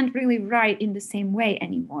he can't really write in the same way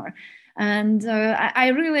anymore. And I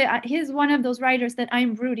really, he's one of those writers that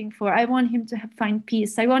I'm rooting for. I want him to find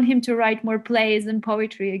peace. I want him to write more plays and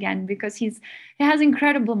poetry again, because he has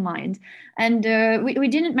incredible mind. And we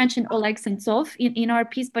didn't mention Oleg Sentsov in our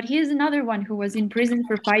piece, but he is another one who was in prison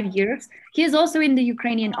for 5 years. He is also in the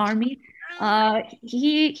Ukrainian army.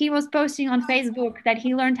 He was posting on Facebook that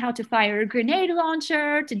he learned how to fire a grenade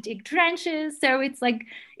launcher, to dig trenches. So it's like,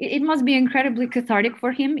 it must be incredibly cathartic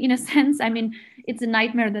for him in a sense. I mean, it's a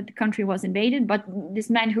nightmare that the country was invaded, but this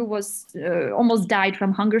man who was almost died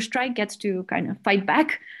from hunger strike gets to kind of fight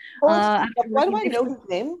back. Why do I know his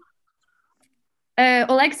name?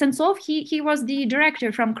 Oleg Sentsov, he was the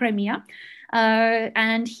director from Crimea.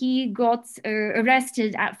 And he got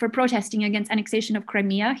arrested for protesting against annexation of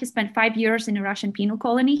Crimea. He spent 5 years in a Russian penal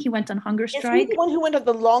colony. He went on hunger strike. Is he the one who went on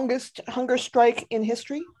the longest hunger strike in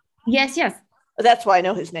history? Yes. That's why I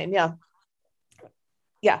know his name. Yeah.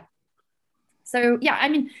 So yeah, I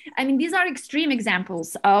mean, these are extreme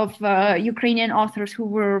examples of Ukrainian authors who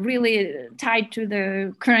were really tied to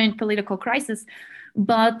the current political crisis.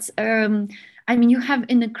 But I mean, you have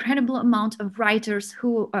an incredible amount of writers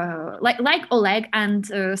who, like Oleg and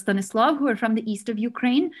Stanislav, who are from the east of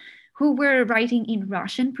Ukraine, who were writing in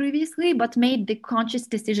Russian previously, but made the conscious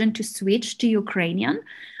decision to switch to Ukrainian.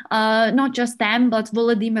 Not just them, but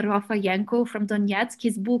Volodymyr Rafayenko from Donetsk.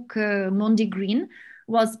 His book, Mondi Green,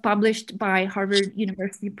 was published by Harvard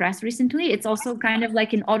University Press recently. It's also kind of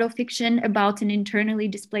like an autofiction about an internally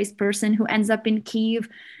displaced person who ends up in Kyiv,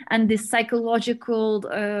 and this psychological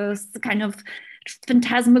kind of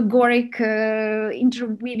phantasmagoric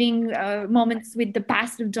interweaving moments with the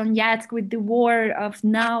past of Donetsk, with the war of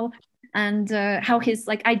now, and how his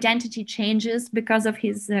like identity changes because of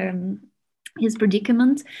his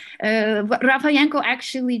predicament. Rafayenko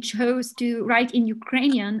actually chose to write in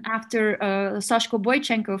Ukrainian after Sashko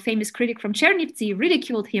Boychenko, famous critic from Chernivtsi,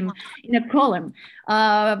 ridiculed him in a column,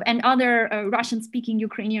 and other Russian-speaking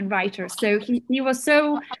Ukrainian writers. So he was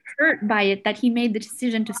so hurt by it that he made the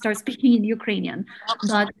decision to start speaking in Ukrainian.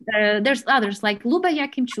 But there's others like Luba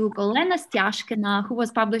Yakimchuk, Olena Styashkina, who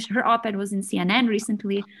was published, her op-ed was in CNN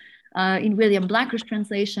recently, in William Blacker's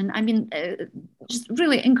translation. I mean, just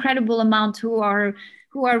really incredible amount who are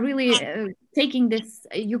really taking this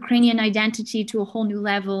Ukrainian identity to a whole new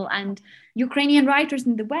level. And Ukrainian writers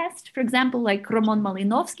in the West, for example, like Roman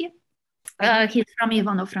Malinovsky, he's from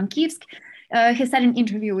Ivano-Frankivsk. He said in an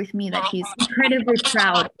interview with me that he's incredibly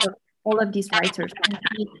proud of all of these writers.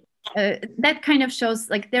 And that kind of shows,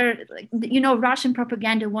 like, Russian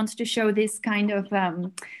propaganda wants to show this kind of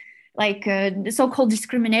so-called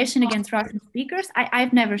discrimination against Russian speakers.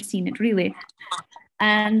 I've never seen it, really.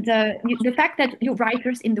 And the fact that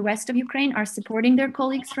writers in the west of Ukraine are supporting their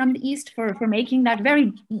colleagues from the east for making that very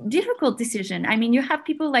difficult decision. I mean, you have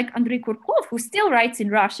people like Andrei Kurkov, who still writes in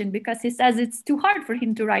Russian because he says it's too hard for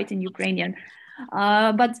him to write in Ukrainian.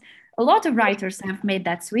 But a lot of writers have made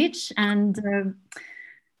that switch. And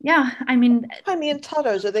I mean... Crimean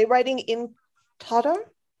Tatars, are they writing in Tatar?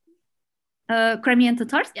 Crimean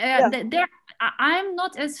Tatars. I'm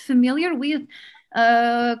not as familiar with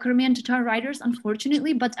Crimean Tatar writers,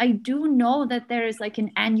 unfortunately, but I do know that there is like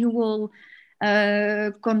an annual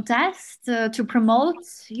contest to promote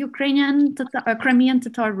Crimean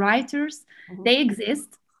Tatar writers. Mm-hmm. They exist.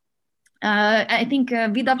 I think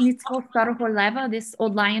Wydawnictwo Starого Leva, this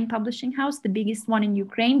Old Lion publishing house, the biggest one in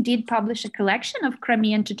Ukraine, did publish a collection of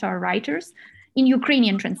Crimean Tatar writers in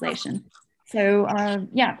Ukrainian translation. So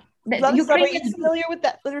Vladislav, are you familiar with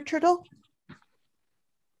that literature at all?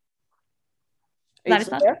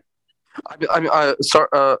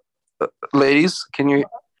 Sorry, ladies, can you?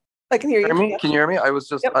 I can hear you. Me? Can you hear me? I was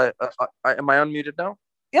just. Yep. Am I unmuted now?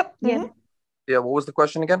 Yep. Yeah. Yeah. What was the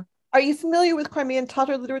question again? Are you familiar with Crimean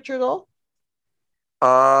Tatar literature at all?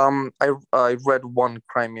 I read one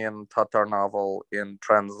Crimean Tatar novel in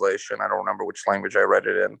translation. I don't remember which language I read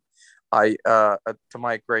it in. To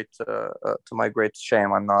my great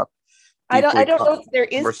shame, I'm not. I don't know if there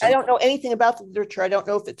is. conversant. I don't know anything about the literature. I don't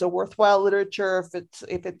know if it's a worthwhile literature,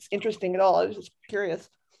 if it's interesting at all. I was just curious.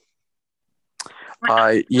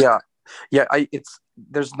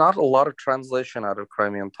 There's not a lot of translation out of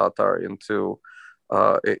Crimean Tatar into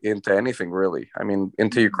anything really. I mean,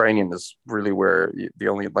 into Ukrainian is really where the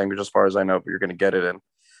only language, as far as I know, you're going to get it in.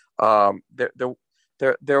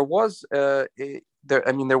 There was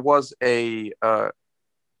a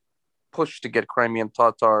push to get Crimean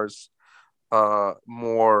Tatars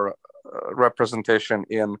more representation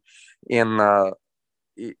in the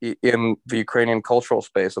Ukrainian cultural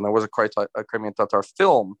space, and there was a Crimean Tatar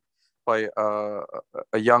film by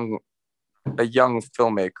a young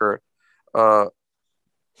filmmaker. There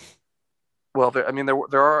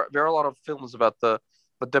are a lot of films about the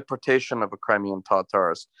deportation of the Crimean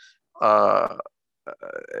Tatars.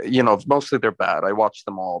 Mostly they're bad. I watched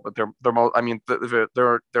them all, but they're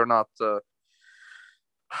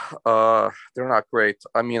not great.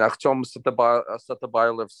 I mean, Artyom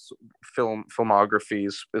Satabayev's filmography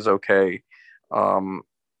is okay.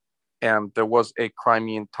 And there was a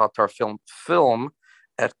Crimean Tatar film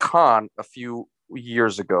at Cannes a few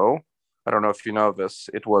years ago. I don't know if you know this.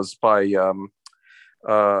 It was by it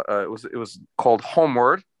was called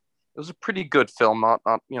Homeward. It was a pretty good film, not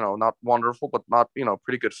wonderful, but not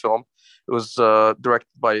pretty good film. It was directed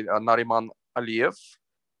by Nariman Aliyev.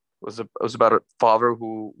 It was about a father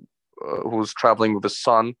who was traveling with his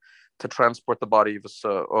son to transport the body of his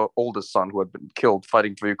oldest son who had been killed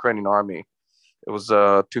fighting for the Ukrainian army. It was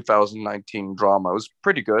a 2019 drama. It was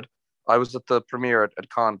pretty good. I was at the premiere at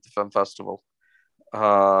Cannes at the film festival.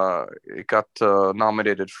 It got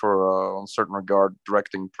nominated for a certain regard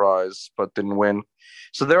directing prize, but didn't win.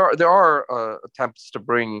 So there are attempts to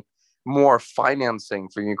bring more financing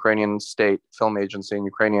for Ukrainian state film agency and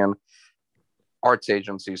Ukrainian arts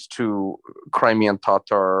agencies to Crimean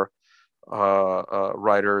Tatar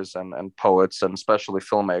writers and poets, and especially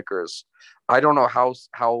filmmakers. I don't know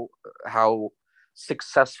how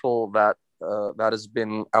successful that has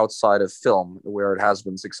been outside of film, where it has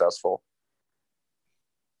been successful.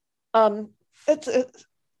 It's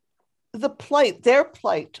the plight, their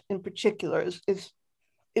plight in particular is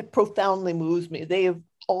it profoundly moves me. They, of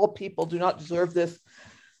all people, do not deserve this.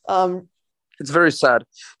 It's very sad.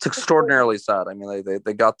 It's extraordinarily sad. I mean,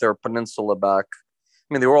 they got their peninsula back.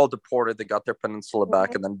 I mean, they were all deported. They got their peninsula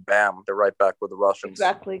back, and then bam, they're right back with the Russians.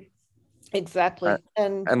 Exactly.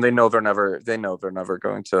 And they know they're never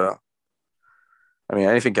going to. I mean,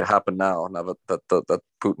 anything could happen now that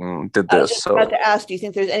Putin did this. I was just about to ask, do you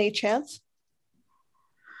think there's any chance?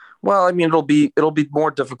 Well, I mean, it'll be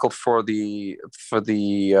more difficult for the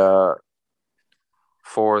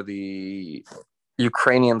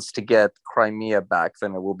Ukrainians to get Crimea back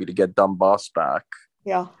than it will be to get Donbass back.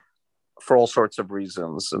 Yeah. For all sorts of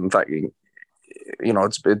reasons. In fact,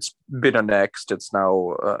 it's been annexed. It's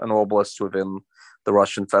now an oblast within the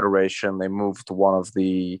Russian Federation. They moved one of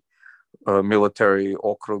the military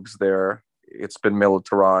okrugs there. It's been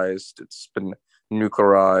militarized. It's been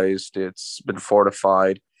nuclearized. It's been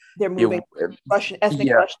fortified. They're moving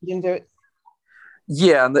ethnic Russians into.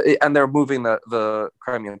 Yeah, and they're moving the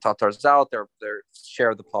Crimean Tatars out. Their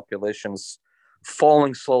share of the population's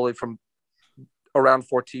falling slowly from around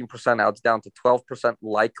 14% now. It's down to 12%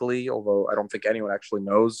 likely, although I don't think anyone actually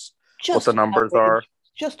knows what the numbers are.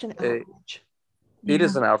 Just an outrage. It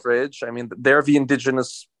is an outrage. I mean, they're the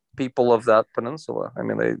indigenous people of that peninsula. I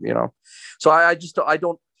mean, so I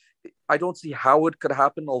don't see how it could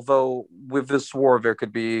happen, although with this war there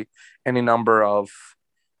could be any number of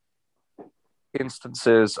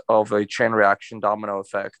instances of a chain reaction domino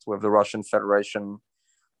effect with the Russian Federation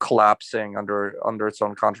collapsing under its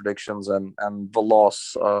own contradictions and the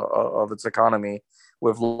loss of its economy,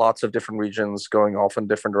 with lots of different regions going off in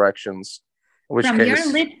different directions. From your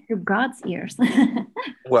lips to God's ears.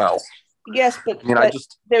 Well, yes, but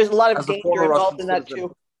there's a lot of danger involved in that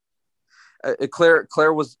too.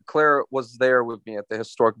 Claire was there with me at the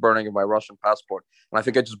historic burning of my Russian passport, and I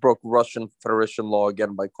think I just broke Russian Federation law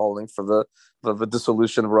again by calling for the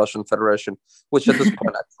dissolution of Russian Federation, which at this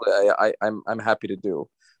point actually I'm happy to do.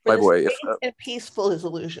 By the way, a peaceful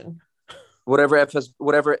dissolution. Whatever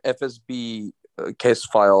FSB case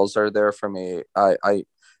files are there for me,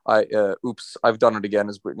 oops, I've done it again,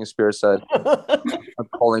 as Britney Spears said. I'm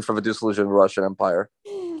calling for the dissolution of the Russian Empire.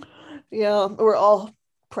 Yeah, we're all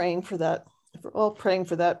praying for that. We're all praying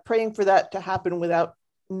for that to happen without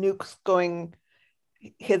nukes going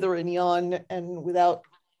hither and yon, and without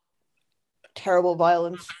terrible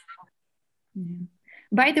violence. Yeah.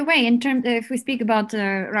 By the way, in terms, if we speak about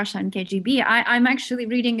Russia and KGB, I'm actually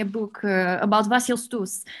reading a book about Vasyl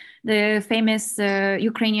Stus, the famous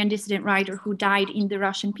Ukrainian dissident writer who died in the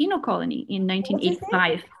Russian penal colony in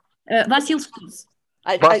 1985. Vasyl Stus.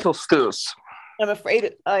 Vasyl Stus. I'm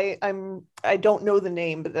afraid I don't know the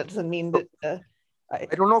name, but that doesn't mean that. I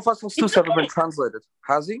don't know if Vasyl Stus ever been translated.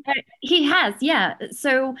 Has he? He has, yeah.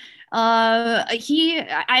 So I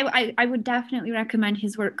would definitely recommend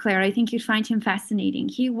his work, Claire. I think you'd find him fascinating.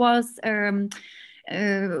 He was a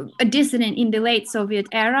dissident in the late Soviet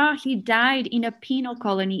era. He died in a penal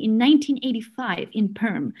colony in 1985 in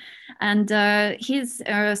Perm. And his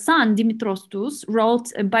son, Dmitro Stus,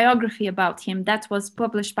 wrote a biography about him that was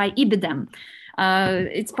published by Ibidem.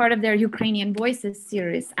 It's part of their Ukrainian Voices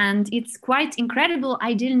series, and it's quite incredible.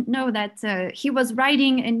 I didn't know that he was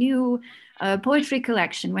writing a new poetry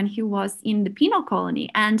collection when he was in the penal colony,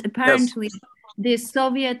 and apparently the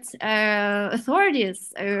Soviet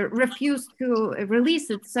authorities refused to release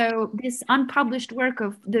it. So this unpublished work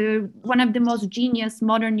of one of the most genius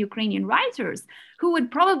modern Ukrainian writers, who would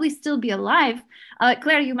probably still be alive.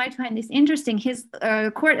 Claire, you might find this interesting. His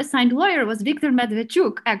court-assigned lawyer was Viktor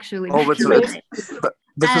Medvedchuk, actually. Oh,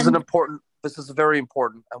 this is very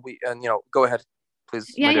important, and go ahead, please.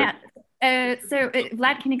 Yeah. So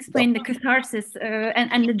Vlad can explain the catharsis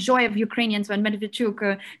and the joy of Ukrainians when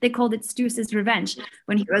Medvedchuk, they called it Stus's revenge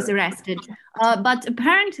when he was arrested. But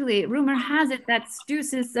apparently, rumor has it that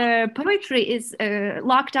Stus's poetry is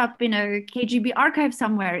locked up in a KGB archive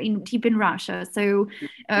somewhere deep in Russia. So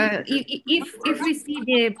if we see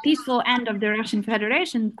the peaceful end of the Russian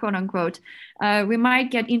Federation, quote unquote, we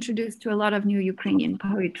might get introduced to a lot of new Ukrainian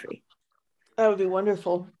poetry. That would be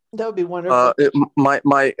wonderful. That would be wonderful.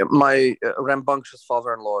 My rambunctious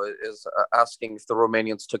father-in-law is asking if the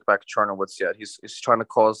Romanians took back Chernivtsi yet. He's trying to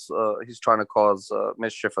cause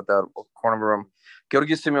mischief at that corner of the room.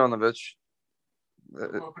 Georgi Semyonovich.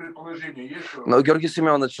 No, Georgi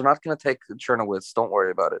Semyonovich, you're not going to take Chernivtsi. Don't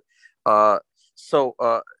worry about it. So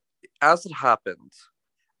as it happened,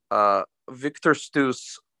 Viktor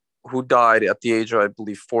Stus, who died at the age of, I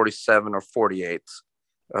believe, 47 or 48.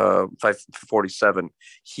 47.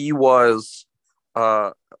 He was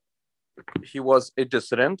a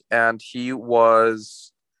dissident, and he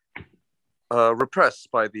was repressed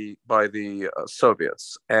by the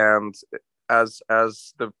Soviets. And as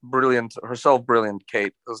the brilliant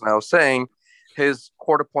Kate is now saying, his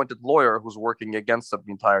court-appointed lawyer, who's working against him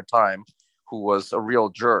the entire time, who was a real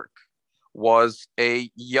jerk, was a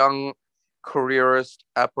young careerist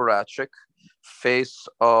apparatchik, face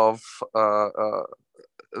of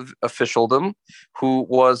officialdom, who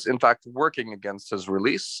was in fact working against his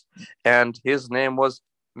release, and his name was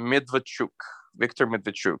Medvedchuk, Viktor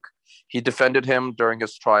Medvedchuk. He defended him during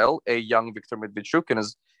his trial, a young Viktor Medvedchuk in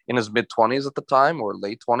his mid-20s at the time, or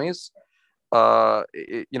late 20s.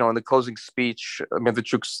 In the closing speech,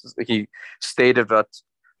 Medvedchuk, he stated that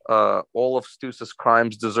all of Stus's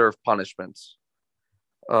crimes deserve punishment.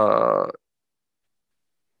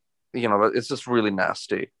 It's just really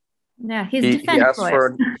nasty. Yeah, his defense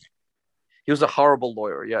lawyer. He was a horrible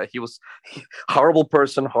lawyer. Yeah, he was horrible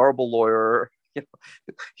person, horrible lawyer.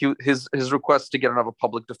 His requests to get another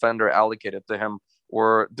public defender allocated to him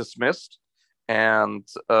were dismissed, and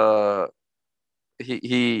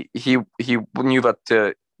he knew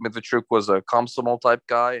that Medvedchuk was a Komsomol type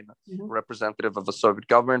guy, and representative of the Soviet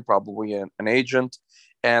government, probably an agent,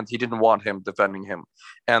 and he didn't want him defending him.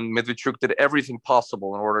 And Medvedchuk did everything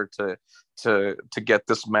possible in order to get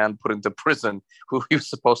this man put into prison, who he was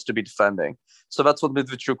supposed to be defending. So that's what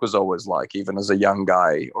Medvedchuk was always like, even as a young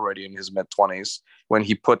guy, already in his mid-20s, when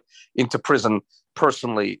he put into prison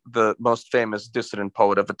personally the most famous dissident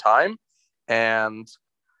poet of the time. And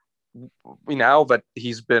now that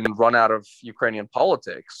he's been run out of Ukrainian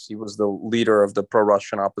politics, he was the leader of the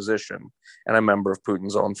pro-Russian opposition and a member of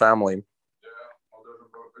Putin's own family.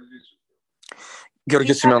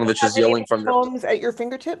 Georgi Semyonovich is yelling from the poems at your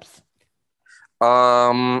fingertips.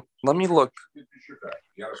 Let me look.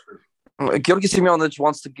 Georgi Semyonovich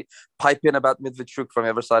wants to pipe in about Medvedchuk from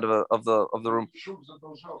the other side of the room.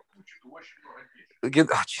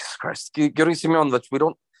 Jesus Christ, Georgi Semyonovich, we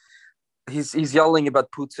don't. He's yelling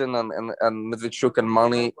about Putin and Medvedchuk and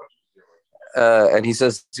money, and he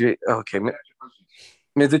says, "Okay,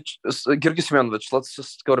 Georgi Semyonovich, let's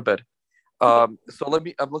just go to bed." So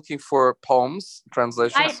I'm looking for poems,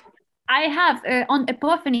 translations. I have on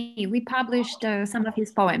Apofenie. We published some of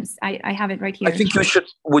his poems. I have it right here. I think you should.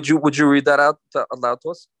 Would you read that out aloud to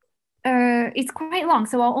us? It's quite long,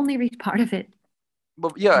 so I'll only read part of it.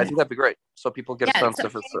 But yeah, I think that'd be great, so people get a sense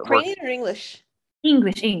of his Ukrainian or English?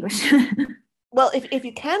 English. Well, if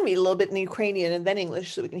you can read a little bit in Ukrainian and then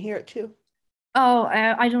English so we can hear it too. Oh,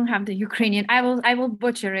 I don't have the Ukrainian. I will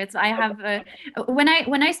butcher it. I have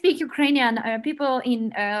when I speak Ukrainian, people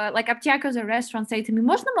in like aptekas or restaurants say to me,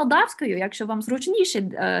 "Можна молдавською, якщо вам зручніше,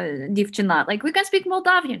 дівчина?" Like we can speak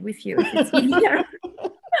Moldavian with you if it's easier.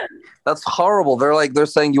 That's horrible. They're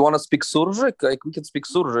saying, you want to speak Surjik? Like we can speak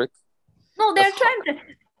Surjik. No, they're trying to.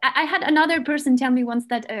 I had another person tell me once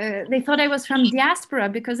that they thought I was from diaspora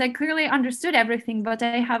because I clearly understood everything, but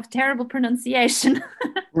I have terrible pronunciation.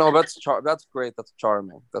 No, that's great. That's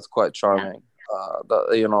charming. That's quite charming.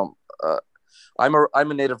 Yeah. I'm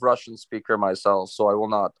a native Russian speaker myself, so I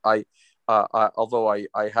will not. Although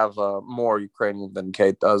I have more Ukrainian than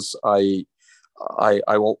Kate does,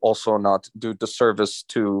 I will also not do disservice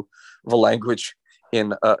to the language in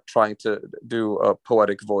trying to do a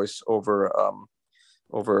poetic voice over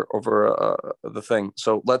the thing.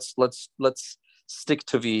 So let's stick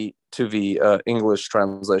to the English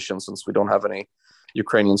translation since we don't have any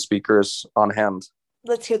Ukrainian speakers on hand.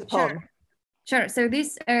 Let's hear the poem. Sure. So this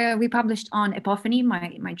we published on Apofenie,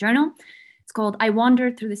 my journal. It's called "I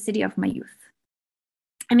Wandered Through the City of My Youth,"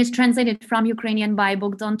 and it's translated from Ukrainian by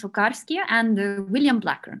Bogdan Tokarsky and William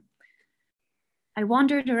Blacker. I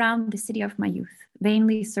wandered around the city of my youth,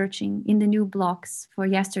 vainly searching in the new blocks for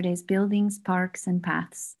yesterday's buildings, parks, and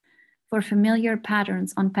paths, for familiar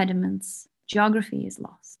patterns on pediments. Geography is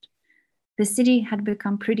lost. The city had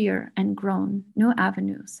become prettier and grown. New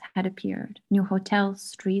avenues had appeared, new hotels,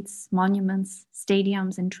 streets, monuments,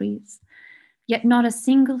 stadiums, and trees. Yet not a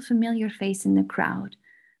single familiar face in the crowd,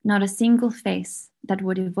 not a single face that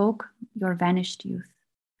would evoke your vanished youth.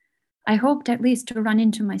 I hoped at least to run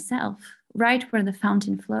into myself, right where the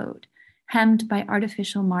fountain flowed, hemmed by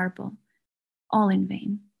artificial marble. All in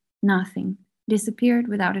vain. Nothing. Disappeared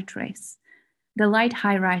without a trace. The light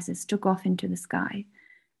high-rises took off into the sky,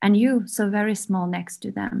 and you, so very small next to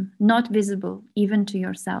them, not visible even to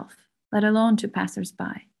yourself, let alone to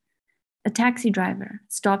passers-by. A taxi driver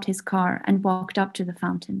stopped his car and walked up to the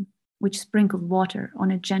fountain, which sprinkled water on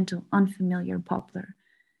a gentle, unfamiliar poplar.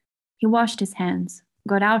 He washed his hands,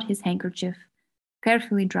 got out his handkerchief,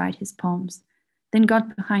 carefully dried his palms, then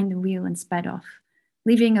got behind the wheel and sped off,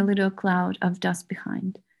 leaving a little cloud of dust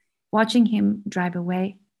behind. Watching him drive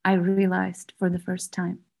away, I realized for the first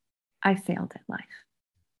time, I failed at life.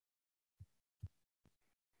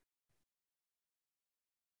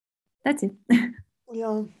 That's it.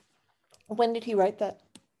 Yeah. When did he write that?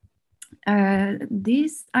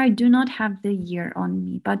 This, I do not have the year on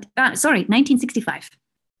me, but sorry, 1965.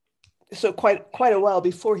 So quite a while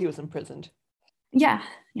before he was imprisoned. Yeah.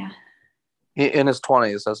 In his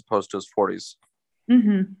 20s as opposed to his 40s.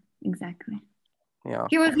 Mm-hmm. Exactly. Yeah.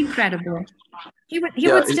 He was incredible. He would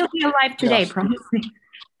still be alive today, probably.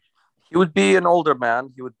 He would be an older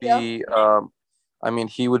man. He would be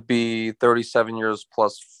he would be 37 years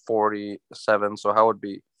plus 47. So how would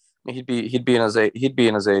be? He'd be in his 80s,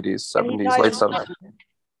 70s, late 70s.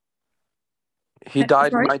 He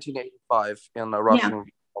died in 1985 in a Russian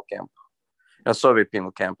penal camp, a Soviet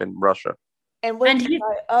penal camp in Russia. And what did he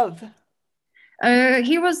die of?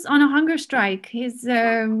 He was on a hunger strike.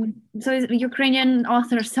 So Ukrainian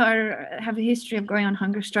authors have a history of going on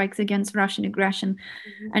hunger strikes against Russian aggression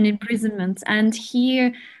and imprisonment. And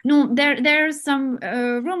there's some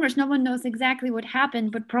rumors. No one knows exactly what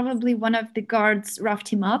happened, but probably one of the guards roughed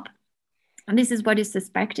him up. And this is what is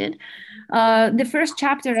suspected. The first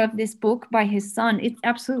chapter of this book by his son, it's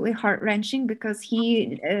absolutely heart-wrenching because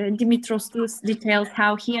Dmytro Stus details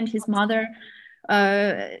how he and his mother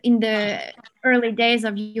in the early days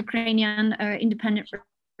of Ukrainian independent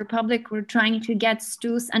republic were trying to get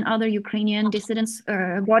Stus and other Ukrainian dissidents'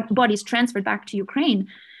 bodies transferred back to Ukraine.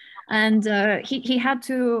 And he had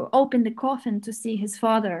to open the coffin to see his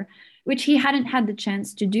father, which he hadn't had the chance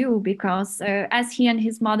to do because as he and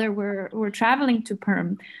his mother were traveling to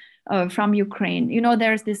Perm from Ukraine,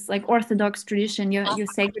 there's this like Orthodox tradition. You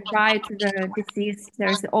say goodbye to the deceased.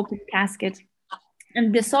 There's the open casket.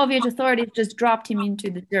 And the Soviet authorities just dropped him into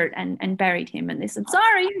the dirt and buried him. And they said,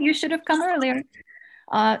 sorry, you should have come earlier.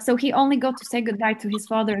 So he only got to say goodbye to his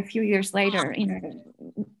father a few years later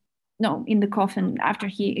in the coffin after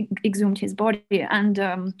he exhumed his body. And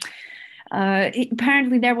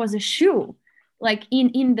apparently there was a shoe like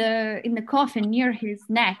in the coffin near his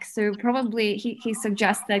neck. So probably he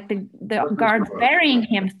suggests that the guard burying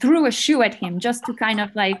him threw a shoe at him just to kind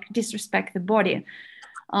of like disrespect the body.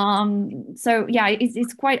 So yeah,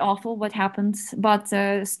 it's quite awful what happened, but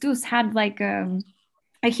Stus had like a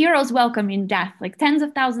hero's welcome in death. Like tens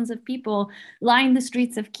of thousands of people lined the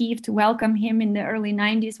streets of Kyiv to welcome him in the early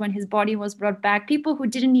 90s when his body was brought back. People who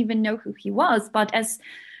didn't even know who he was, but as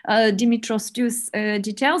Dmytro Stus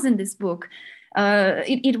details in this book.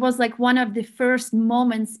 It was like one of the first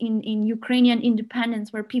moments in Ukrainian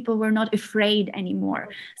independence where people were not afraid anymore.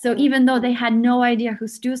 So even though they had no idea who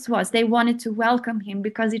Stus was, they wanted to welcome him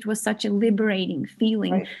because it was such a liberating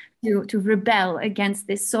feeling to rebel against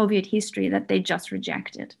this Soviet history that they just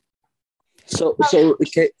rejected. So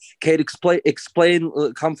Kate, explain,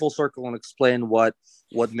 come full circle and explain what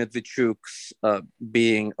Medvedchuk's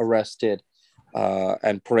being arrested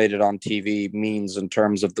and paraded on TV means in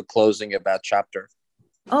terms of the closing of that chapter.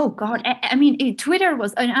 Oh God! I mean, Twitter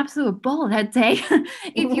was an absolute ball that day.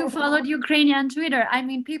 If you followed Ukrainian Twitter, I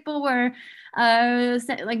mean, people were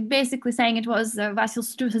like basically saying it was Vasyl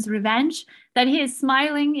Stus's revenge, that he is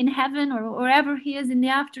smiling in heaven or wherever he is in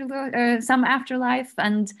the some afterlife,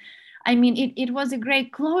 and I mean, it was a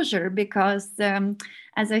great closure because,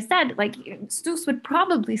 as I said, like Stus would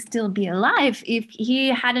probably still be alive if he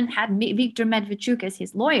hadn't had Viktor Medvedchuk as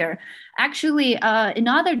his lawyer. Actually,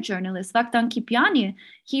 another journalist, Vakhtang Kipiani,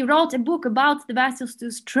 he wrote a book about the Vasyl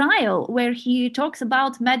Stus trial where he talks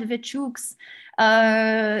about Medvedchuk's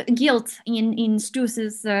guilt in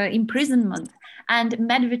Stus's imprisonment. And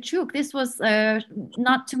Medvedchuk, this was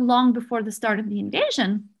not too long before the start of the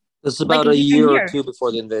invasion. This is about like a year or two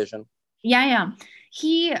before the invasion. Yeah.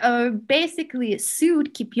 He basically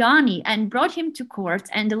sued Kipiani and brought him to court.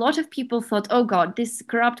 And a lot of people thought, oh God, this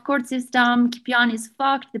corrupt court system, Kipiani is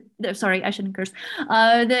fucked. Sorry, I shouldn't curse.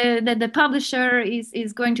 The publisher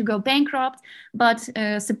is going to go bankrupt. But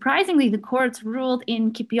surprisingly, the court ruled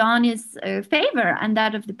in Kipiani's favor and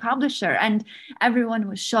that of the publisher. And everyone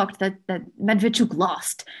was shocked that Medvedchuk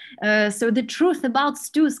lost. So the truth about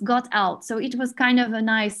Stus got out. So it was kind of a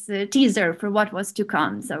nice teaser for what was to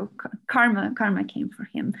come. So karma came for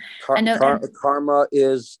him. Karma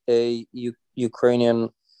is a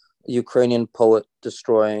Ukrainian poet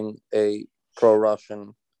destroying a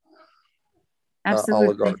pro-Russian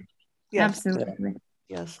oligarch. Yes. Absolutely.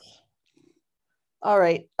 Yes. All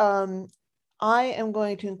right. I am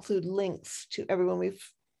going to include links to everyone we've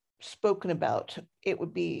spoken about. It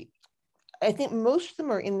would be, I think most of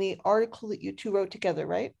them are in the article that you two wrote together,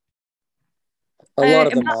 right? A lot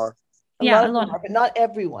of them are. A lot of them are, but not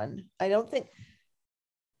everyone. I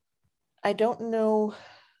don't know.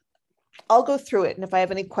 I'll go through it, and if I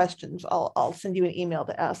have any questions, I'll send you an email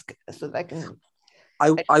to ask so that I can.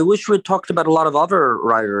 I wish we had talked about a lot of other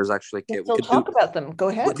writers. Actually, Kate. We could talk about them. Go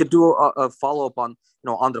ahead. We could do a follow up on.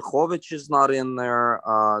 Andrukhovych is not in there.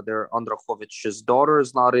 Andrukhovych's daughter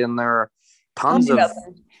is not in there. Tons of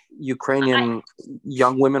Ukrainian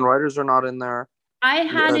young women writers are not in there. I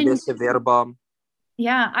had Verba.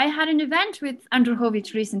 Yeah, I had an event with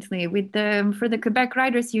Andrukhovych recently for the Quebec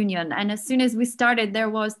Writers Union. And as soon as we started, there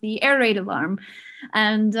was the air raid alarm.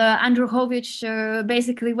 And Andrukhovych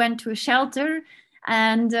basically went to a shelter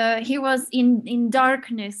and he was in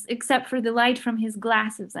darkness except for the light from his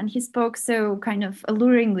glasses. And he spoke so kind of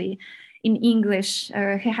alluringly in English.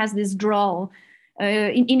 He has this drawl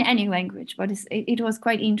in any language, but it was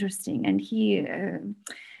quite interesting. And he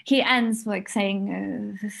ends like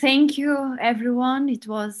saying, thank you, everyone. It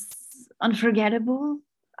was unforgettable.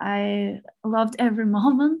 I loved every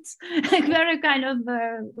moment. Like very kind of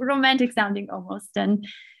romantic sounding almost. And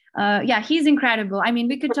yeah, he's incredible. I mean,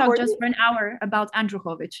 we could talk just for an hour about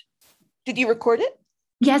Andrukhovych. Did you record it?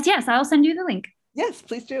 Yes. I'll send you the link. Yes,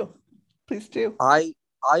 please do. Please do. I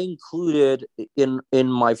included in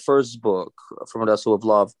my first book, From Odessa with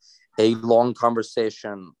Love, a long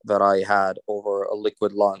conversation that I had over a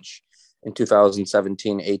liquid lunch in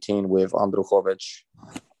 2017-18 with Andrukhovych.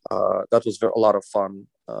 That was a lot of fun.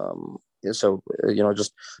 So,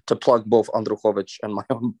 just to plug both Andrukhovych and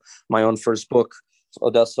my own first book,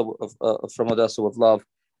 Odessa, From Odessa with Love.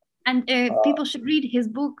 And people should read his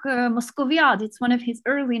book, Moscoviad. It's one of his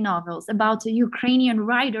early novels about a Ukrainian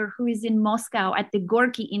writer who is in Moscow at the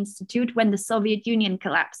Gorky Institute when the Soviet Union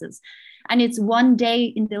collapses. And it's one day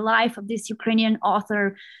in the life of this Ukrainian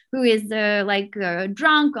author who is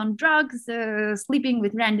drunk on drugs, sleeping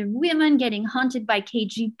with random women, getting hunted by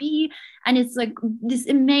KGB. And it's like this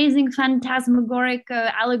amazing phantasmagoric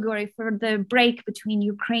allegory for the break between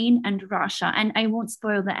Ukraine and Russia. And I won't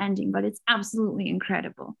spoil the ending, but it's absolutely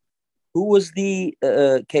incredible. Who was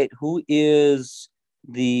Kate, who is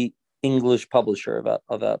the English publisher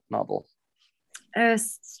of that novel?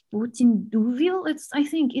 Sputin Duvil. I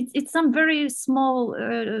think it's some very small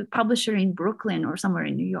publisher in Brooklyn or somewhere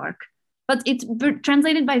in New York, but it's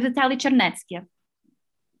translated by Vitaly Chernivtsi.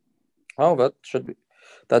 Oh, it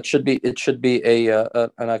should be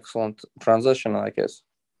an excellent translation, I guess.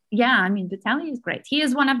 Yeah, I mean, Vitaly is great. He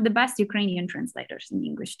is one of the best Ukrainian translators in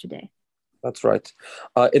English today. That's right.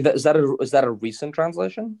 Is that a recent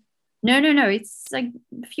translation? No. It's like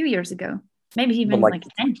a few years ago, maybe even like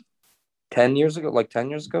 10. 10 years ago, like 10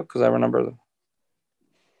 years ago, because I remember.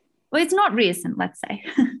 Well, it's not recent, let's say.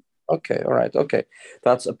 Okay, all right, okay.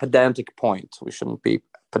 That's a pedantic point. We shouldn't be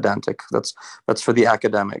pedantic. That's for the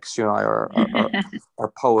academics. You and I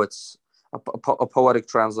are poets. A poetic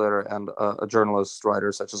translator and a journalist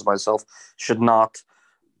writer such as myself should not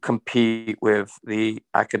compete with the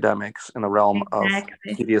academics in the realm of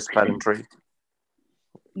tedious pedantry.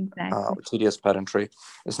 Exactly. Tedious pedantry.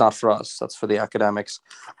 It's not for us. That's for the academics.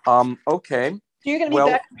 Okay. So you're going to be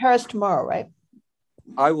back in Paris tomorrow, right?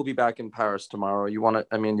 I will be back in Paris tomorrow. You want to?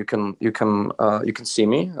 I mean, you can see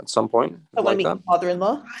me at some point. I want to meet your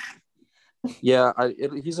father-in-law. Yeah,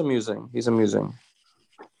 he's amusing. He's amusing.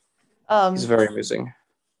 He's very amusing.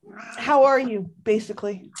 How are you,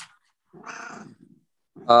 basically?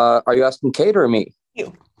 Are you asking Kate or me?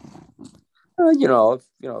 You.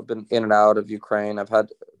 I've been in and out of Ukraine. I've had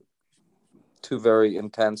 2 very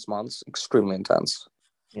intense months, extremely intense.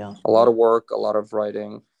 Yeah. A lot of work, a lot of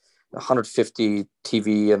writing, 150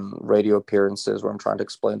 TV and radio appearances where I'm trying to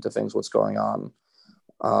explain to things what's going on.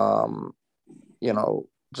 I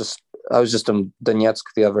was just in Donetsk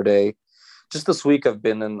the other day. Just this week, I've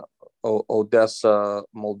been in Odessa,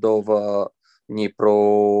 Moldova,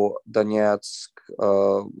 Dnipro, Donetsk,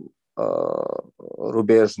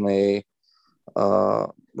 Rubezhny,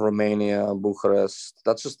 Romania, Bucharest.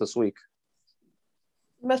 That's just this week.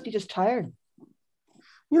 You must be just tired.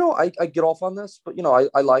 I get off on this, but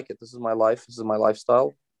I like it. This is my life. This is my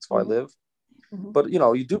lifestyle. That's how I live. Mm-hmm. But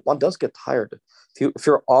one does get tired. If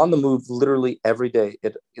you're on the move literally every day,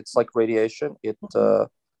 it's like radiation. It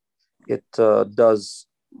does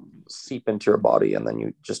seep into your body, and then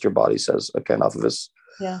your body says, okay, enough of this.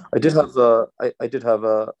 Yeah. I did have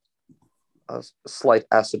a slight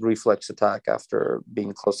acid reflux attack after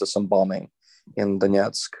being close to some bombing in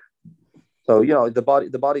Donetsk. So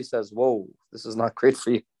the body says, whoa, this is not great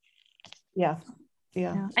for you. Yeah.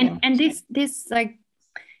 And this like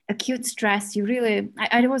acute stress,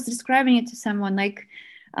 I was describing it to someone like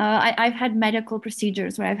I've had medical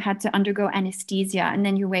procedures where I've had to undergo anesthesia, and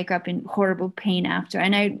then you wake up in horrible pain after.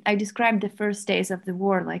 And I described the first days of the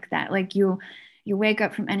war like that. Like you wake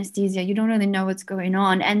up from anesthesia, you don't really know what's going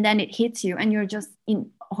on, and then it hits you and you're just in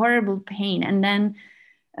horrible pain. And then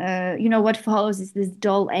what follows is this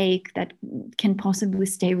dull ache that can possibly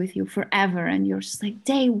stay with you forever. And you're just like,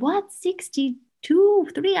 day what? 62,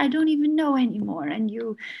 3? I don't even know anymore. And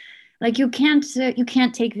you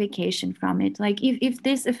can't take vacation from it. Like if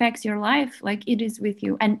this affects your life, like it is with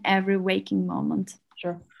you and every waking moment.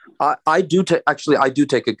 Sure. I do take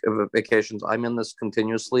vacations. I'm in this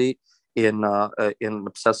continuously in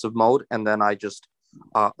obsessive mode, and then I just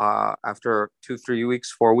after 2-3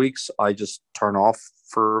 weeks, 4 weeks, I just turn off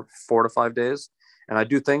for 4 to 5 days, and I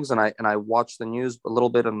do things, and I watch the news a little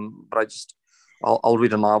bit, but I'll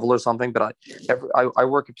read a novel or something. But I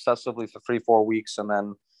work obsessively for 3-4 weeks, and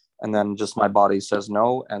then just my body says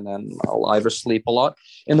no, and then I'll either sleep a lot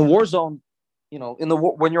in the war zone.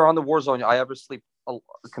 When you're on the war zone, I either sleep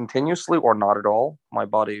continuously or not at all. My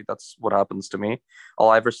body, that's what happens to me.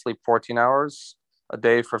 I'll either sleep 14 hours a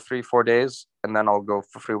day for 3-4 days, and then I'll go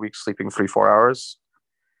for 3 weeks sleeping 3-4 hours.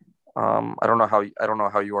 I don't know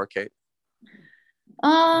how you are, Kate.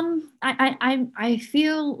 I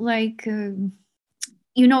feel like in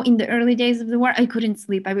the early days of the war, I couldn't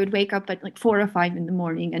sleep. I would wake up at like 4 or 5 in the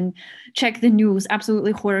morning and check the news,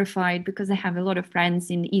 absolutely horrified, because I have a lot of friends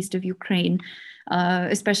in the east of Ukraine,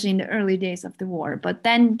 especially in the early days of the war. But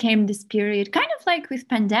then came this period, kind of like with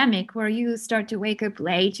pandemic, where you start to wake up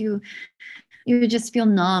late, you just feel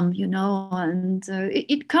numb, and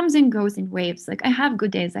it comes and goes in waves. Like I have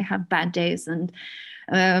good days, I have bad days, and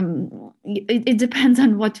it depends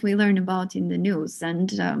on what we learn about in the news.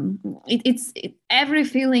 And every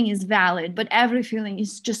feeling is valid, but every feeling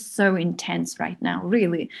is just so intense right now.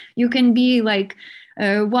 Really, you can be like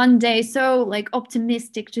one day so like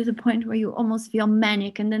optimistic to the point where you almost feel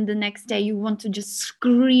manic, and then the next day you want to just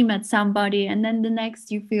scream at somebody, and then the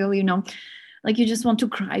next you feel like you just want to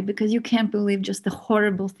cry because you can't believe just the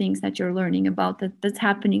horrible things that you're learning about that's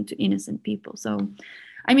happening to innocent people. So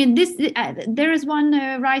I mean, there is one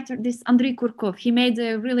writer, this Andrei Kurkov, he made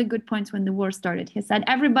a really good point when the war started. He said,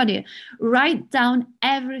 everybody write down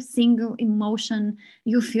every single emotion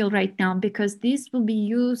you feel right now, because this will be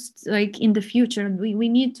used like in the future. We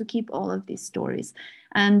need to keep all of these stories.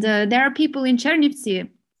 And there are people in Chernivtsi.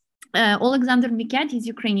 Alexander Miket, he's a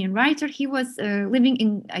Ukrainian writer. He was living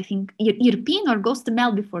in, I think, Irpin or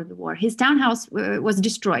Gostomel before the war. His townhouse was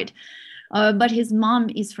destroyed. but his mom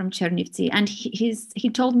is from Chernivtsi, and he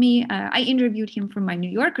told me, I interviewed him for my New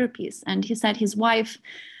Yorker piece, and he said his wife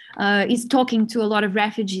is talking to a lot of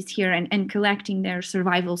refugees here and collecting their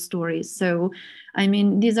survival stories. So, I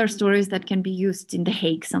mean, these are stories that can be used in The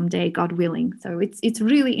Hague someday, God willing. So it's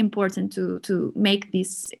really important to make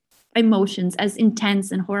these emotions as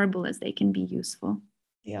intense and horrible as they can be useful.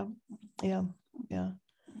 Yeah.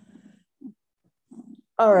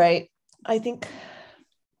 All right. I think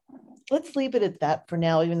let's leave it at that for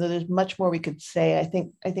now, even though there's much more we could say. I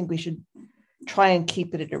think we should try and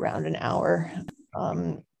keep it at around an hour.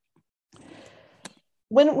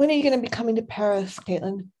 When are you going to be coming to Paris,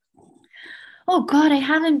 Caitlin? Oh God, I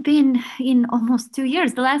haven't been in almost 2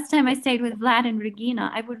 years. The last time I stayed with Vlad and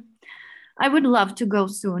Regina. I would love to go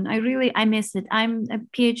soon. I miss it. I'm a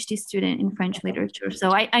PhD student in French literature,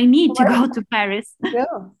 so I need to go to Paris. Yeah.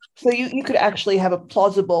 So you could actually have a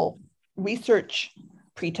plausible research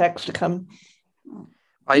pretext to come.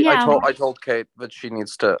 I told Kate that she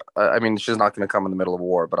needs to. I mean, she's not going to come in the middle of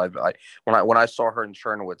war. But when I saw her in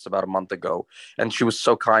Chernivtsi about a month ago, and she was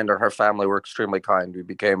so kind, and her family were extremely kind. We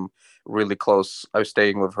became really close. I was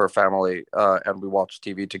staying with her family, and we watched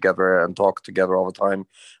TV together and talked together all the time.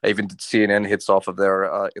 I even did CNN hits off of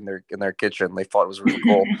in their kitchen. They thought it was really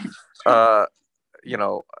cool. Her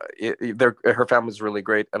family's really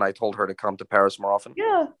great, and I told her to come to Paris more often.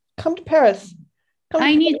 Yeah, come to Paris.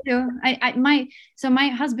 I need to. My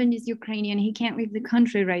husband is Ukrainian. He can't leave the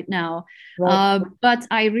country right now. Right. But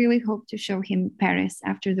I really hope to show him Paris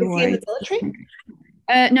after the war. Is he in the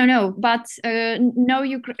military? No. But no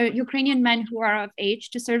Ukrainian men who are of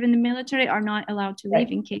age to serve in the military are not allowed to leave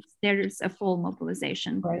in case there's a full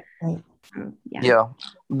mobilization. Right. So, yeah.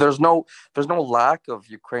 There's no lack of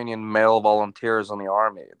Ukrainian male volunteers in the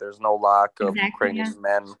army. There's no lack of Ukrainian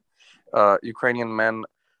men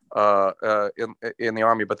in the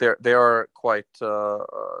army, but they are quite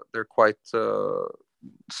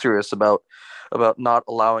serious about not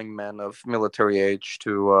allowing men of military age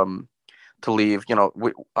to leave.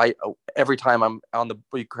 Every time I'm on the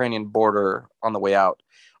Ukrainian border on the way out,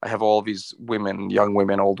 I have all these women, young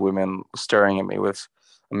women, old women, staring at me with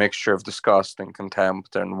a mixture of disgust and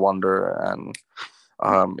contempt and wonder, and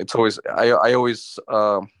it's always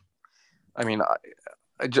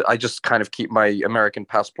I just kind of keep my American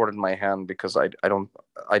passport in my hand because I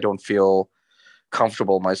don't feel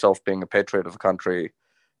comfortable myself being a patriot of the country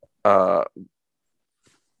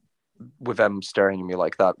with them staring at me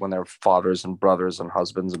like that when they're fathers and brothers and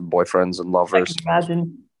husbands and boyfriends and lovers. I can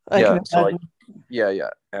imagine.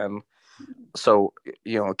 And so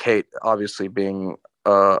Kate, obviously being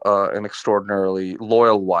an extraordinarily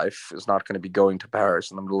loyal wife, is not going to be going to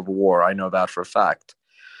Paris in the middle of a war. I know that for a fact.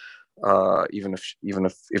 Even if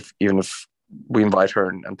we invite her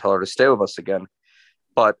and tell her to stay with us again,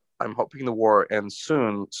 but I'm hoping the war ends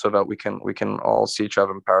soon so that we can all see each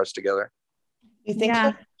other in Paris together. You think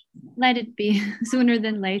so? Let it be sooner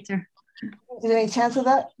than later. Is there any chance of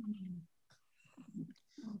that?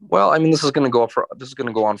 Well, I mean, this is going to go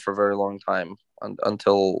on for a very long time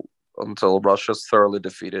until Russia's thoroughly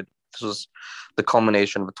defeated. This is the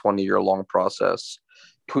culmination of a 20-year-long process.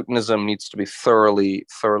 Putinism needs to be thoroughly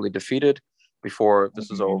defeated before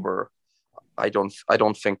this is over. I don't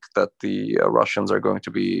think that the Russians are going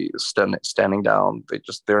to be standing down.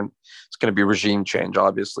 It's going to be regime change.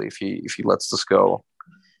 Obviously, if he lets this go,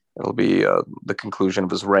 it'll be the conclusion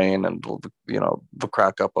of his reign and the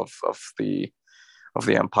crack up of the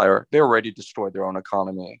empire. They already destroyed their own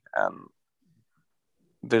economy, and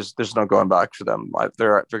there's no going back for them.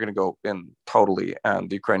 They're going to go in totally, and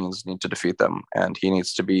the Ukrainians need to defeat them, and he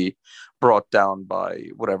needs to be brought down by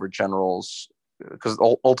whatever generals, because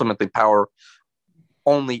ultimately power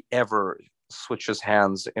only ever switches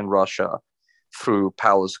hands in Russia through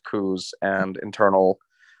palace coups and internal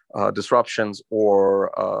disruptions,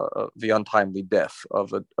 or the untimely death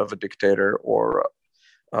of a dictator or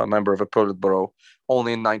a member of a Politburo.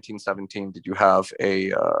 Only in 1917 did you have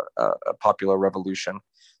a popular revolution.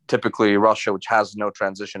 Typically, Russia, which has no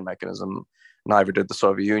transition mechanism, neither did the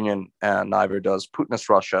Soviet Union, and neither does Putinist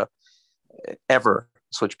Russia, ever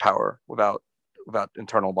switch power without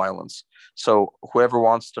internal violence. So whoever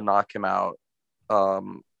wants to knock him out,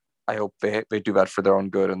 I hope they do that for their own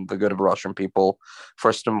good and the good of Russian people,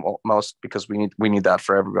 first and most, because we need that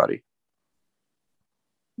for everybody.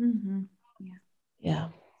 Mm-hmm. Yeah.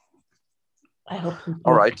 I hope.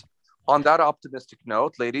 All right. On that optimistic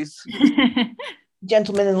note, ladies.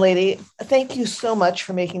 Gentlemen and lady, thank you so much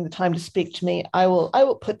for making the time to speak to me. I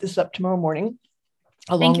will put this up tomorrow morning.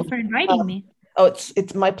 Thank you for inviting me. Oh,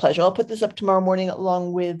 it's my pleasure. I'll put this up tomorrow morning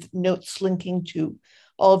along with notes linking to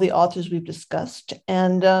all the authors we've discussed.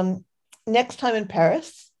 And next time in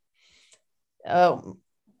Paris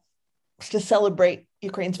to celebrate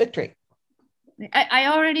Ukraine's victory. I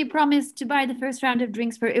already promised to buy the first round of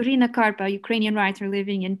drinks for Irina Karpa, Ukrainian writer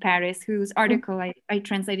living in Paris, whose article I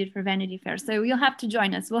translated for Vanity Fair. So you'll have to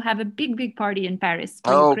join us. We'll have a big, big party in Paris.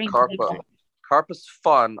 Oh, Karpa. Karpa's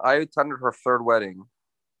fun. I attended her third wedding.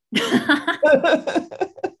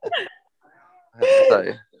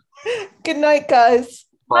 Good night, guys.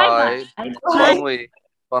 Bye. Bye.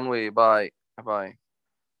 Fun week. Bye. Bye.